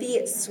back at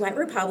the Sweat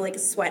Republic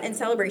Sweat and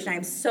Celebration.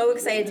 I'm so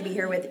excited to be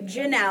here with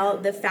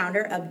Janelle, the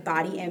founder of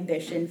Body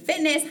Ambition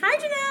Fitness. Hi,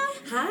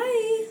 Janelle.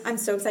 Hi. I'm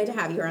so excited to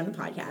have you here on the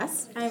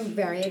podcast. I'm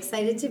very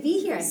excited to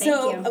be here. Thank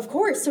So, you. of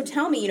course, so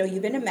tell me, you know,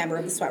 you've been a member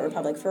of the Sweat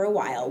Republic for a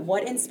while.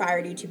 What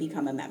inspired you to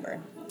become a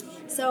member?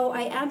 So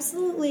I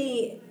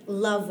absolutely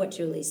love what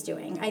Julie's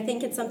doing. I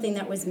think it's something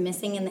that was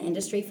missing in the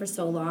industry for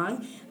so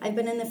long. I've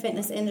been in the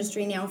fitness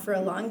industry now for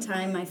a long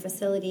time. My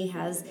facility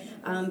has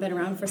been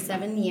around for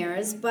 7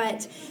 years,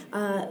 but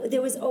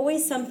there was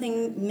always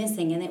something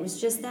missing, and it was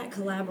just that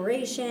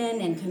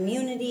collaboration and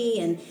community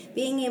and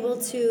being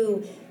able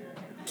to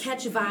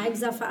catch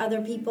vibes off of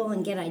other people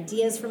and get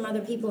ideas from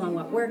other people on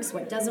what works,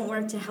 what doesn't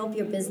work to help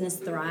your business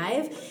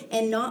thrive,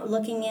 and not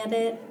looking at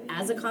it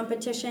as a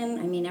competition.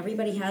 I mean,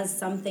 everybody has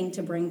something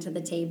to bring to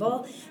the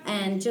table,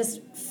 and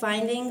just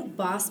finding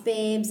boss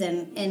babes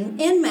and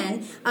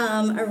men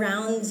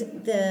around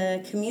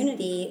the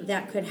community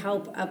that could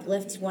help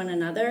uplift one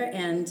another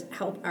and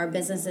help our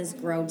businesses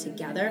grow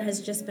together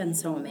has just been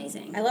so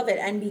amazing. I love it.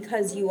 And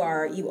because you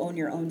own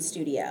your own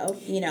studio,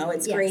 you know,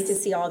 it's great to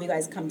see all of you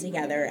guys come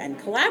together and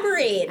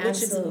collaborate.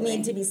 Which is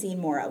need to be seen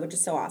more of, which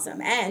is so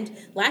awesome. And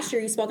last year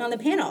you spoke on the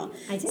panel.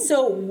 I did.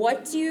 So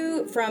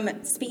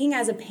from speaking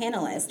as a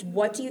panelist,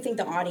 what do you think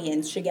the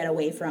audience should get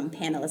away from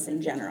panelists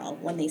in general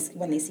when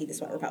they see the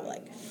Sweat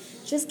Republic?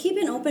 Just keep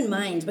an open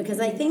mind, because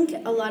I think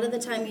a lot of the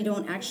time you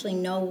don't actually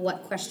know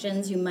what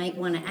questions you might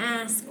want to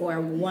ask or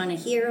want to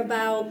hear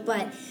about,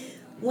 but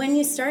when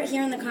you start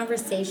hearing the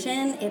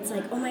conversation, it's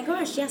like, oh my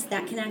gosh, yes,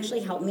 that can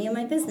actually help me in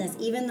my business.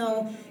 Even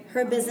though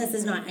her business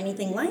is not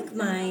anything like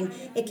mine,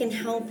 it can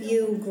help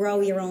you grow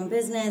your own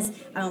business,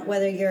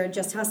 whether you're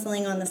just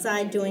hustling on the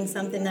side doing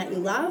something that you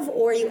love,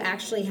 or you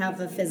actually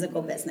have a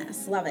physical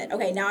business. Love it.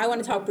 Okay, now I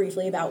want to talk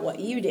briefly about what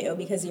you do,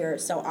 because you're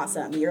so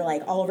awesome. You're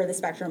like all over the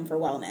spectrum for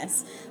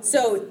wellness.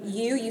 So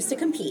you used to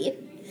compete.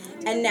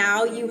 And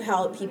now you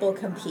help people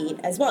compete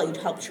as well. You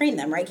help train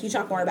them, right? Can you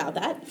talk more about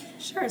that?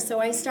 Sure. So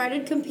I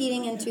started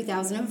competing in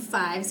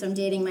 2005, so I'm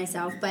dating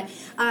myself, but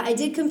I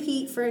did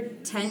compete for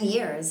 10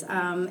 years.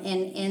 And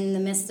in the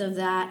midst of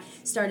that,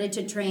 started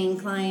to train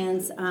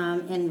clients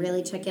and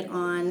really took it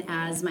on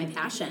as my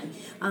passion.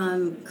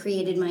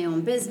 Created my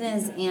own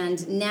business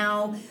and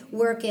now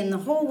work in the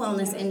whole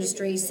wellness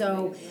industry.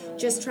 So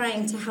just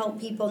trying to help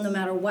people, no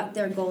matter what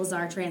their goals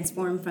are,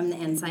 transform from the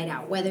inside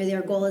out. Whether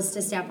their goal is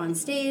to step on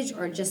stage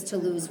or just to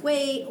lose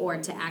weight or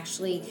to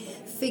actually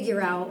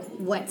figure out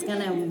what's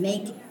going to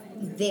make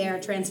their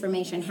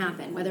transformation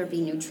happen, whether it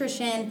be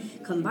nutrition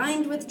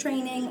combined with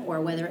training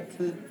or whether it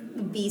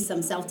can be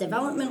some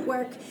self-development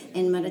work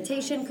and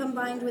meditation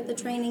combined with the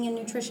training and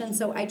nutrition.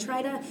 So I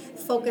try to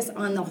focus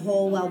on the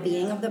whole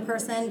well-being of the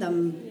person,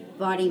 the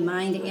body,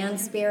 mind, and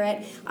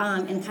spirit,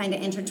 and kind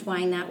of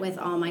intertwine that with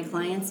all my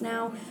clients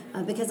now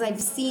because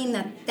I've seen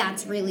that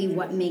that's really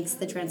what makes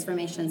the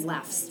transformations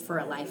last for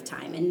a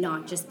lifetime and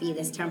not just be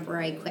this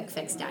temporary quick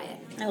fix diet.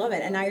 I love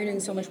it. And now you're doing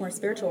so much more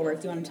spiritual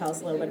work. Do you want to tell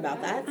us a little bit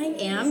about that? I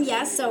am,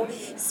 yes. So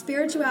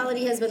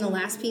spirituality has been the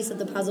last piece of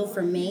the puzzle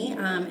for me,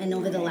 and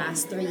over the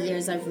last 3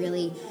 years I've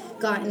really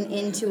gotten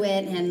into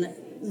it and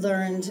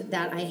learned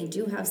that I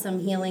do have some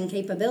healing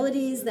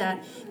capabilities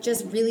that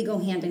just really go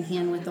hand in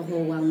hand with the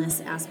whole wellness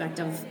aspect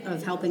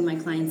of helping my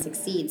clients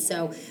succeed.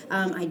 So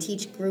I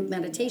teach group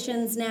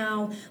meditations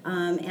now,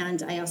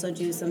 and I also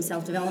do some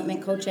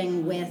self-development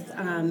coaching with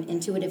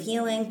intuitive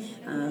healing.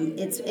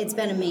 It's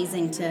been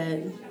amazing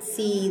to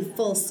see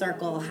full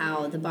circle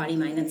how the body,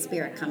 mind, and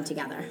spirit come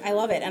together. I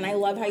love it. And I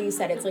love how you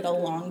said it's like a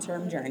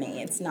long-term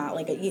journey. It's not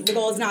like the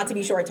goal is not to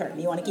be short-term.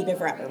 You want to keep it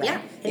forever, right?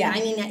 Yeah.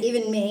 I mean,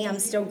 even me, I'm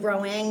still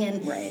growing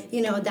and right.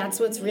 You know, that's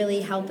what's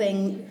really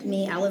helping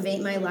me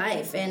elevate my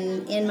life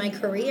and in my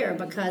career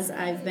because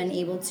I've been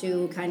able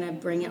to kind of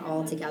bring it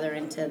all together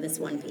into this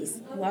one piece.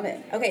 Love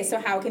it. Okay,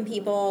 so how can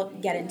people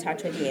get in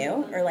touch with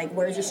you? Or like,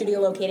 where's your studio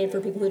located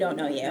for people who don't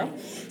know you?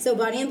 So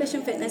Body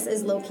Ambition Fitness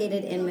is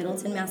located in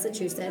Middleton,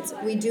 Massachusetts.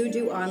 We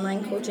do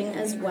online coaching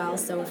as well,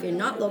 so if you're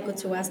not local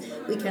to us,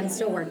 we can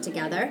still work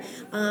together.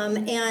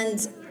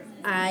 And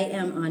I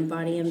am on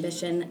Body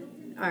Ambition,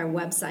 our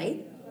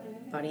website,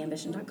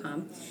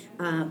 bodyambition.com,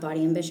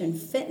 Body Ambition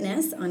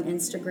Fitness on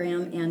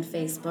Instagram and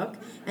Facebook.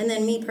 And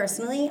then me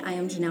personally, I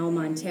am Janelle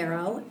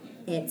Montero.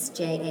 It's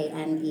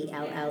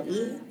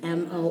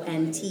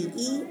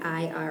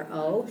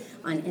JANELLEMONTEIRO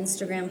on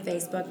Instagram,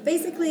 Facebook,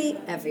 basically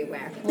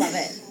everywhere. Love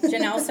it.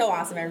 Janelle's so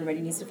awesome.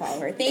 Everybody needs to follow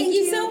her. Thank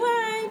you so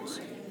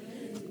much.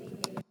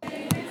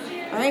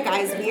 All right,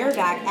 guys, we are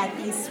back at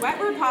the Sweat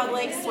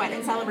Republic Sweat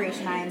and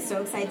Celebration. I am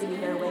so excited to be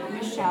here with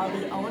Michelle,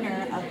 the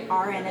owner of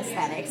RN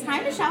Aesthetics.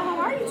 Hi, Michelle. How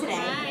are you today?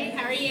 Hi.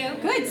 How are you?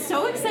 Good.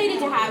 So excited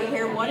to have you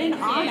here. What an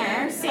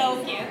honor.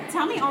 So,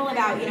 tell me all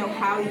about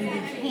how you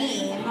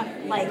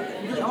became like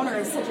the owner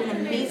of such an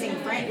amazing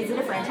franchise. Is it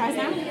a franchise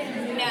now?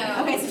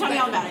 No. Okay, so tell me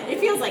all about it. It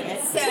feels like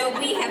it. So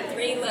we have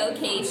 3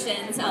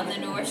 locations on the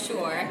North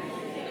Shore.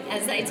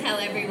 As I tell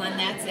everyone,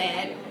 that's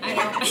it. I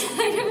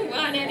don't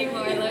want any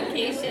more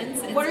locations.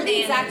 It's what are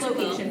the exact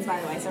manageable. Locations, by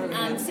the way?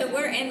 So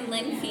we're in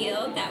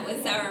Linfield. That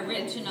was our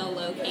original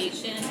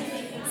location.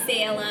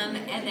 Salem,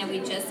 and then we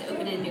just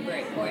opened in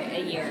Newburyport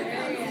a year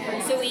ago.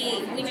 So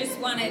we just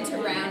wanted to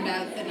round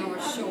out the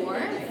North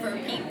Shore for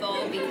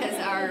people because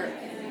our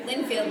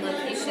Linfield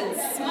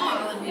location's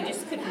small and we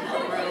just couldn't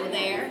grow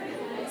there.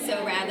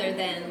 So rather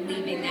than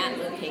leaving that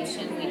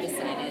location, we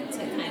decided to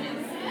kind of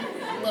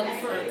look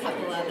for a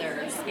couple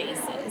other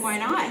spaces. Why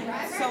not?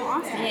 So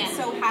awesome. Yeah.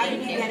 So how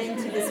did you get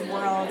into this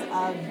world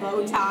of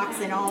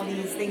Botox and all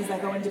these things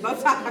that go into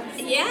Botox?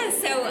 Yeah,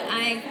 so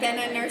I've been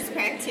a nurse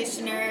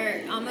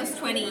practitioner almost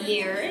 20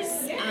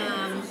 years,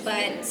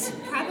 but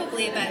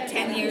probably about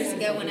 10 years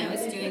ago when I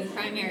was doing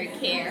primary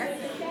care,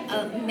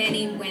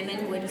 many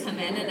women would come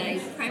in, and I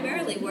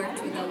primarily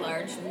worked with a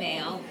large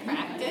male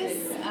practice,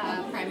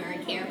 primary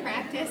care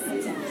practice.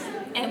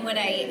 And what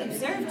I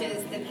observed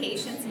is the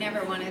patients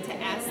never wanted to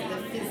ask the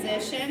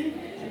physician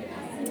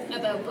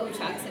about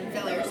Botox and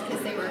fillers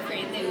because they were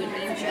afraid they would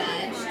be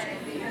judged.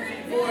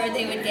 Or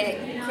they would get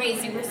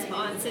crazy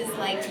responses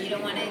like, you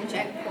don't want to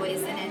inject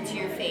poison into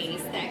your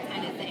face, that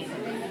kind of thing.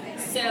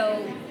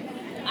 So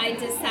I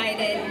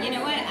decided, you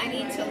know what, I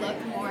need to look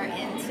more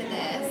into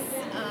this.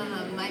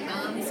 My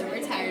mom's a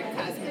retired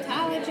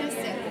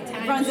cosmetologist at the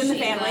time. Runs in the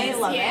family,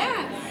 love it.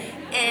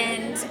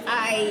 And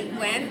I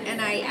went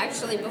and I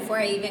actually, before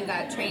I even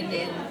got trained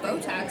in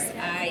Botox,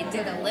 I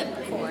did a lip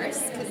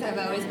course because I've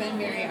always been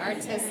very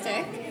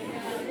artistic.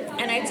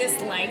 And I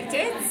just liked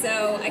it,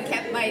 so I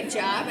kept my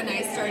job and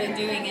I started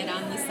doing it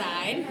on the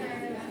side.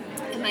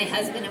 And my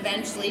husband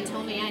eventually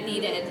told me I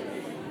needed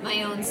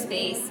my own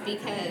space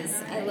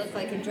because I looked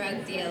like a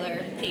drug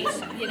dealer.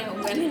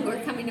 Women were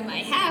coming to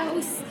my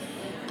house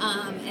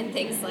and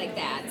things like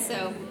that.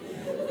 So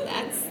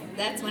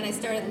that's when I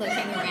started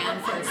looking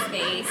around for a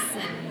space.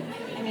 And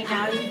I mean,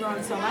 now you've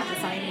grown so much, it's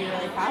something to be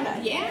really proud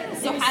of. Yeah,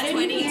 so how did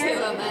 22 you hear?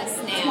 of us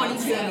now. 22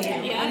 of you.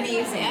 Yeah.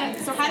 Amazing. Yeah.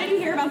 So how did you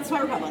hear about the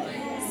Sweat Republic?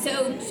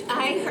 So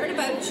I heard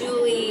about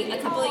Julie a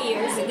couple of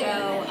years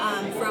ago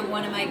from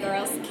one of my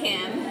girls,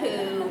 Kim,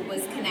 who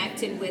was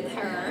connected with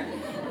her.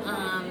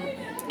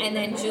 And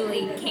then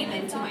Julie came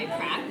into my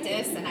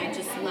practice, and I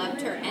just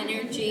loved her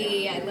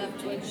energy. I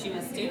loved what she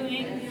was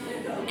doing,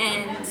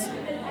 and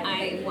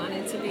I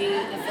wanted to be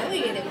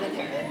affiliated with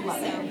her.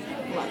 Love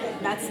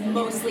it. That's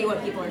mostly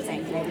what people are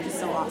saying today, which is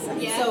so awesome.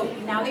 Yeah. So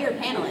now that you're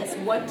panelists,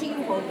 what do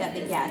you hope that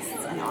the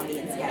guests and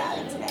audience get out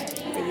of today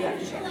that you have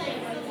to share?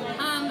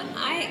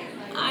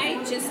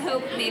 I just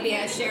hope maybe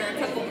I share a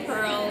couple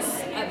pearls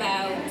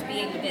about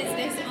being a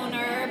business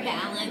owner,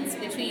 balance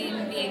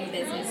between being a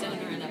business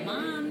owner and a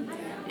mom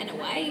and a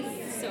wife,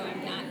 so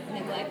I'm not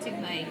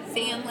neglecting my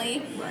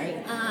family.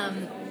 Right.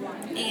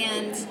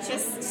 And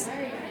just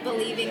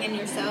believing in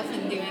yourself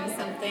and doing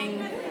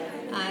something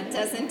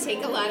doesn't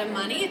take a lot of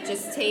money. It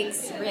just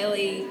takes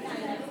really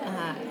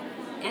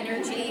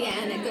energy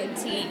and a good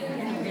team.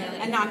 Really.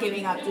 And not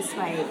giving up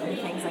despite the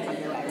things that come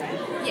your way, right?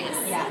 Yes.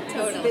 Yeah.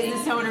 Totally.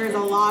 Business owner is a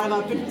lot of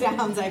up and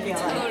downs, I feel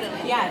like.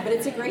 Totally. Yeah, but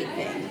it's a great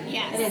thing.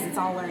 Yes. It is. It's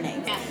all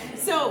learning. Yeah.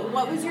 So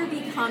what was your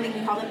becoming, we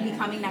call them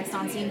becoming next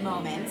on scene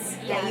moments,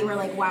 that you were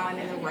like, wow, I'm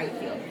in the right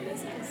field of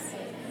business?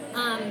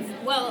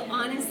 Well,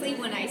 honestly,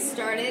 when I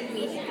started,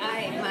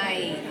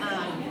 my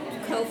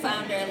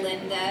co-founder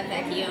Linda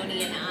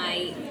Vecchione and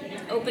I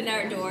opened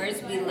our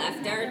doors. We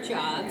left our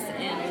jobs,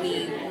 and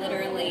we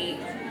literally,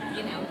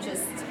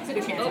 just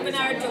opened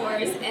our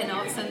doors, and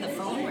all of a sudden the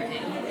phone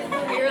rang.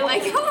 We were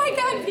like, oh my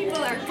God,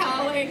 people are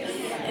calling,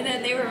 and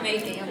then they were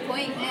making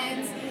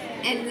appointments,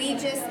 and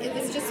it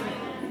was just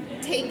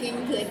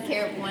taking good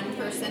care of one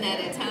person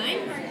at a time,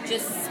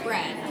 just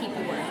spread.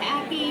 People were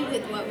happy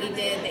with what we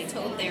did. They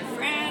told their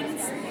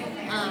friends,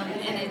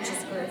 and it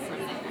just grew from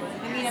there.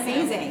 I mean,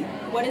 amazing.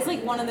 What is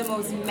like one of the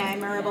most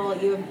memorable,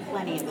 you have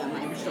plenty of them,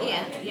 I'm sure.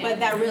 Yeah. But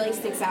that really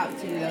sticks out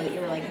to you, though, that you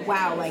were like,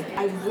 wow, like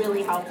I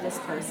really helped this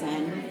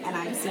person, and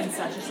I've seen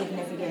such a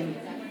significant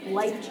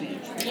life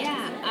change.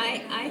 Yeah,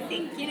 I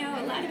think,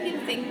 a lot of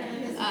people think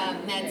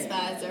med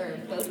spas or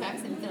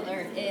Botox and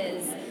filler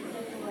is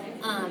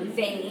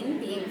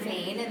being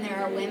vain, and there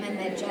are women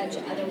that judge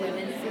other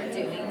women for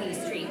doing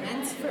these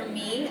treatments. For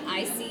me,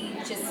 I see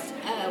just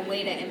a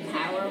way to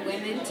empower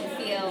women to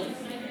feel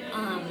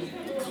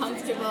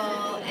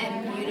comfortable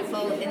and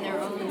beautiful in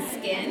their own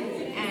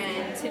skin,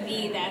 and to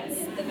me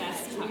that's the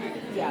best part.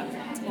 Yeah.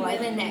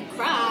 Women that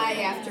cry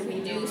after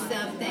we do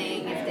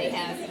something, if they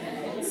have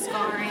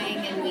scarring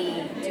and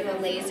we do a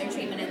laser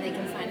treatment and they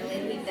can finally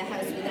leave the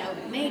house without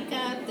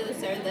makeup,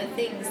 those are the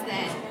things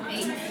that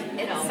make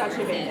it all Such a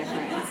worth big it.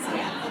 difference.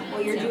 Yeah.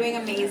 Well, you're doing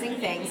amazing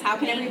things. How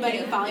can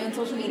everybody follow you on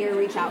social media or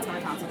reach out for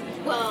a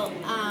consultation? Well,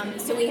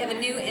 so we have a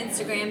new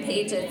Instagram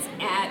page. It's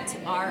at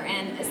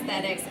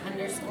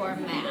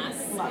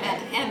RNaesthetics_mass, Love it.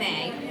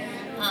 MA,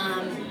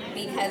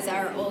 because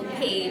our old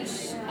page,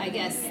 I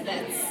guess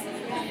that's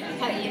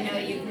how you know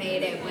you've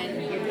made it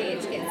when your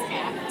page gets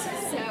hacked.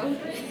 So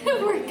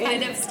we're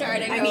kind of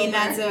starting over.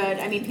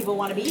 People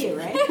want to be you,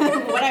 right?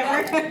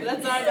 Whatever.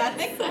 That's not a bad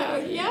thing.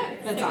 So, yeah.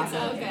 That's so awesome.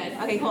 It's all good.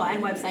 Okay, cool.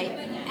 And website?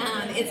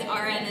 It's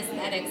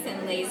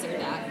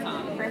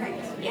rnaestheticsandlaser.com.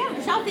 Perfect. Yeah.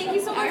 Michelle, thank you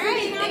so much for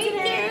being on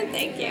today.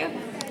 Thank you.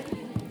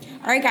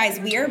 All right, guys,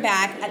 we are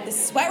back at the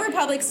Sweat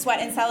Republic Sweat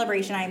and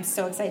Celebration. I am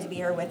so excited to be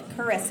here with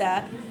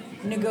Carissa,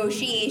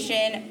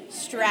 negotiation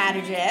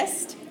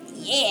strategist.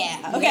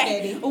 Yeah.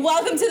 Okay.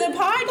 Welcome to the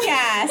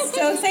podcast.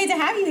 So excited to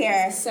have you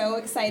here. So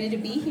excited to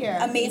be here.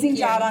 Amazing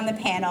job on the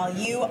panel.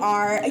 You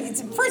are,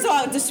 first of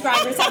all,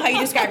 describe yourself how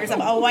you describe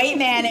yourself. A white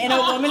man in a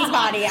woman's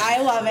body.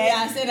 I love it.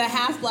 Yes, in a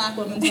half black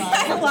woman's body.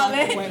 I love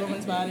it. White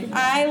woman's body.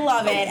 I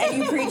love it. And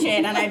you preach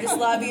it. And I just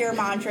love your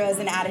mantras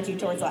and attitude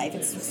towards life.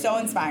 It's so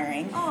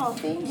inspiring. Oh,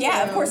 thank you.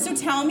 Yeah, of course. So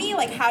tell me,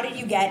 how did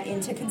you get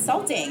into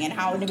consulting and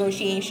how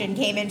negotiation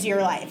came into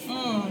your life?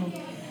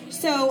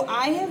 So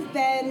I have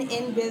been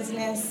in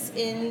business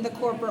in the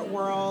corporate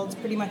world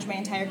pretty much my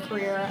entire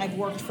career. I've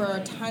worked for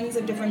tons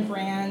of different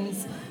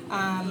brands,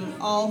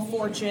 all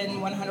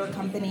Fortune 100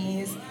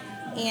 companies,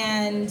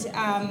 and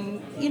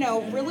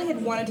really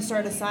had wanted to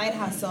start a side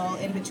hustle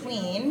in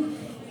between,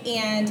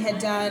 and had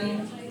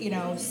done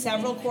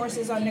several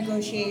courses on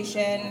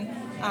negotiation.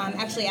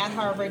 Actually at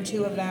Harvard,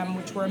 2 of them,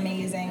 which were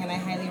amazing, and I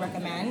highly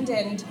recommend.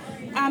 And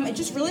I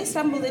just really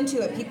stumbled into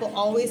it. People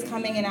always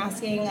coming and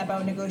asking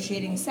about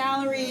negotiating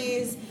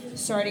salaries,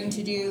 starting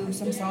to do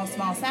some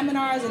small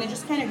seminars, and it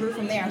just kind of grew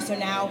from there. So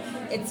now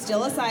it's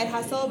still a side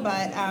hustle,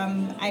 but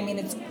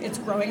it's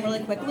growing really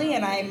quickly,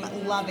 and I'm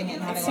loving it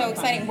and having a lot of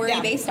fun. Exciting. Where are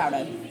you based out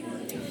of?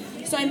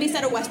 So I'm based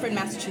out of Westbrook,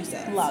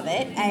 Massachusetts. Love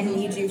it.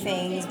 And you do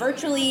things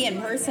virtually,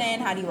 in person?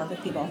 How do you work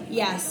with people?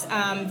 Yes,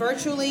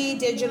 virtually,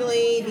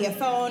 digitally, via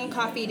phone,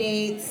 coffee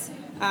dates,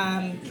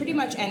 pretty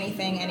much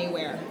anything,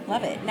 anywhere.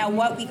 Love it. Now,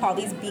 what we call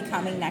these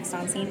becoming next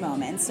on scene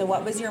moments. So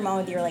what was your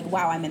moment that you're like,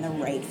 wow, I'm in the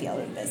right field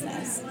of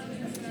business?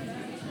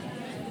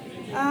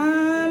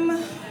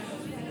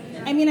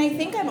 I mean, I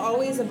think I'm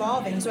always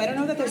evolving, so I don't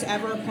know that there's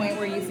ever a point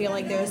where you feel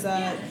like there's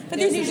a... But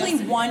there's usually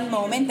one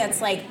moment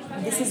that's like,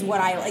 this is what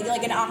I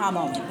like an aha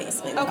moment,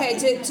 basically. Okay,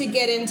 to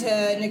get into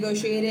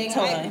negotiating,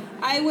 Totally.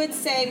 I would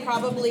say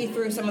probably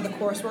through some of the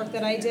coursework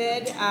that I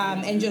did,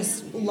 and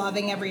just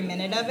loving every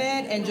minute of it,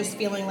 and just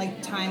feeling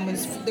like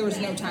there was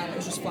no time, it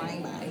was just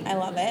flying by. I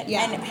love it.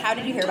 Yeah. And how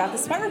did you hear about the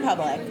Sweat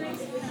Republic?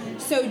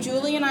 So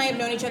Julie and I have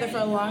known each other for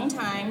a long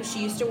time.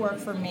 She used to work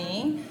for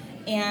me,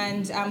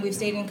 and we've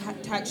stayed in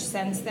touch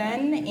since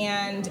then.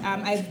 And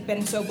I've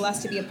been so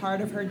blessed to be a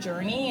part of her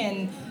journey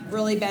and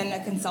really been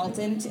a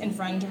consultant and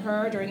friend to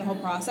her during the whole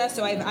process.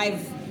 So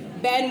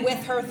I've been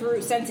with her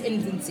since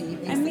infancy,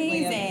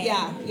 basically. Amazing.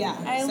 Yeah.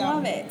 I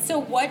love it. So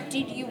what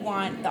did you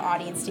want the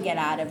audience to get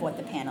out of what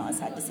the panelists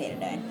had to say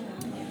today?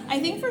 I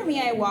think for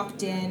me, I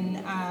walked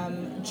in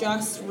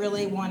just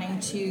really wanting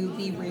to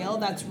be real.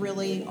 That's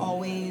really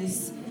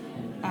always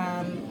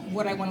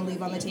what I want to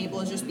leave on the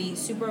table, is just be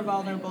super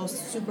vulnerable,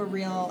 super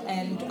real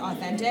and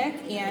authentic,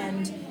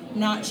 and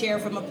not share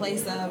from a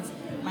place of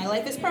my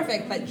life is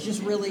perfect, but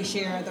just really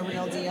share the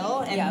real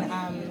deal. And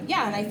and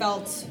I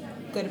felt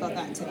good about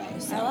that today.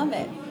 So. I love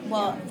it.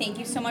 Well, thank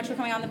you so much for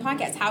coming on the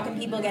podcast. How can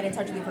people get in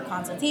touch with you for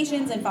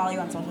consultations and follow you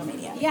on social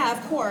media? Yeah,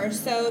 of course.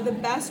 So the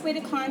best way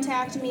to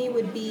contact me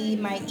would be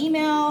my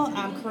email,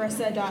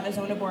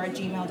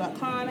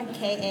 carissa.azonabor@gmail.com,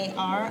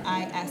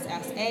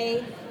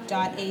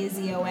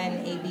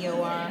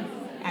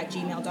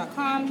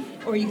 KARISSA.AZONABOR@gmail.com,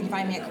 or you can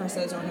find me at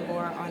Carissa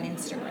Azonabor on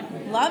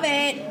Instagram. Love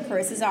it.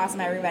 Carissa's awesome,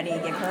 everybody.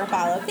 Give her a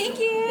follow. Thank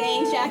you.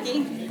 Thanks,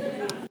 Jackie.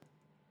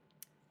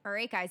 All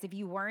right, guys, if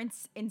you weren't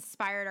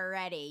inspired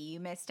already,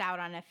 you missed out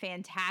on a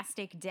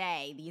fantastic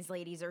day. These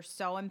ladies are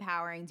so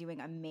empowering,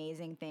 doing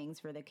amazing things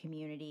for the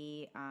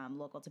community,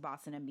 local to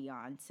Boston and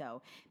beyond.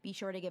 So be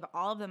sure to give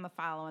all of them a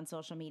follow on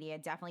social media.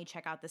 Definitely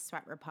check out the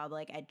Sweat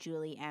Republic at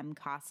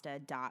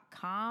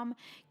juliemcosta.com.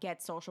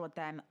 Get social with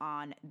them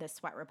on the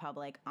Sweat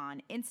Republic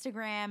on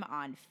Instagram,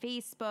 on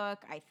Facebook.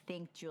 I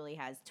think Julie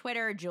has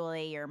Twitter.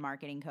 Julie, your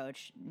marketing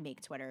coach,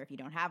 make Twitter if you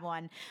don't have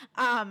one.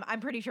 I'm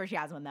pretty sure she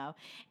has one, though.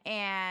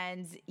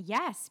 And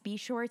yes, be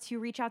sure to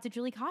reach out to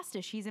Julie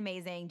Costa. She's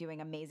amazing, doing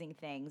amazing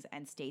things,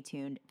 and stay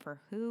tuned for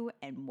who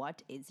and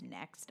what is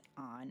next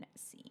on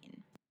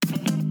Scene.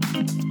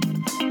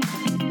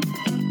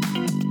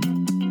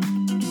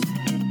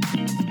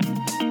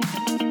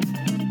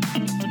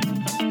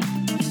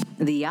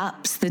 The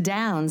ups, the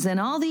downs, and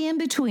all the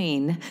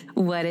in-between.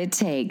 What it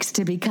takes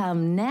to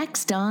become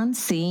next on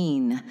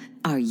Scene.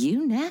 Are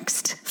you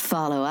next?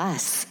 Follow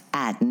us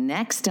at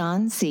Next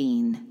on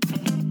Scene.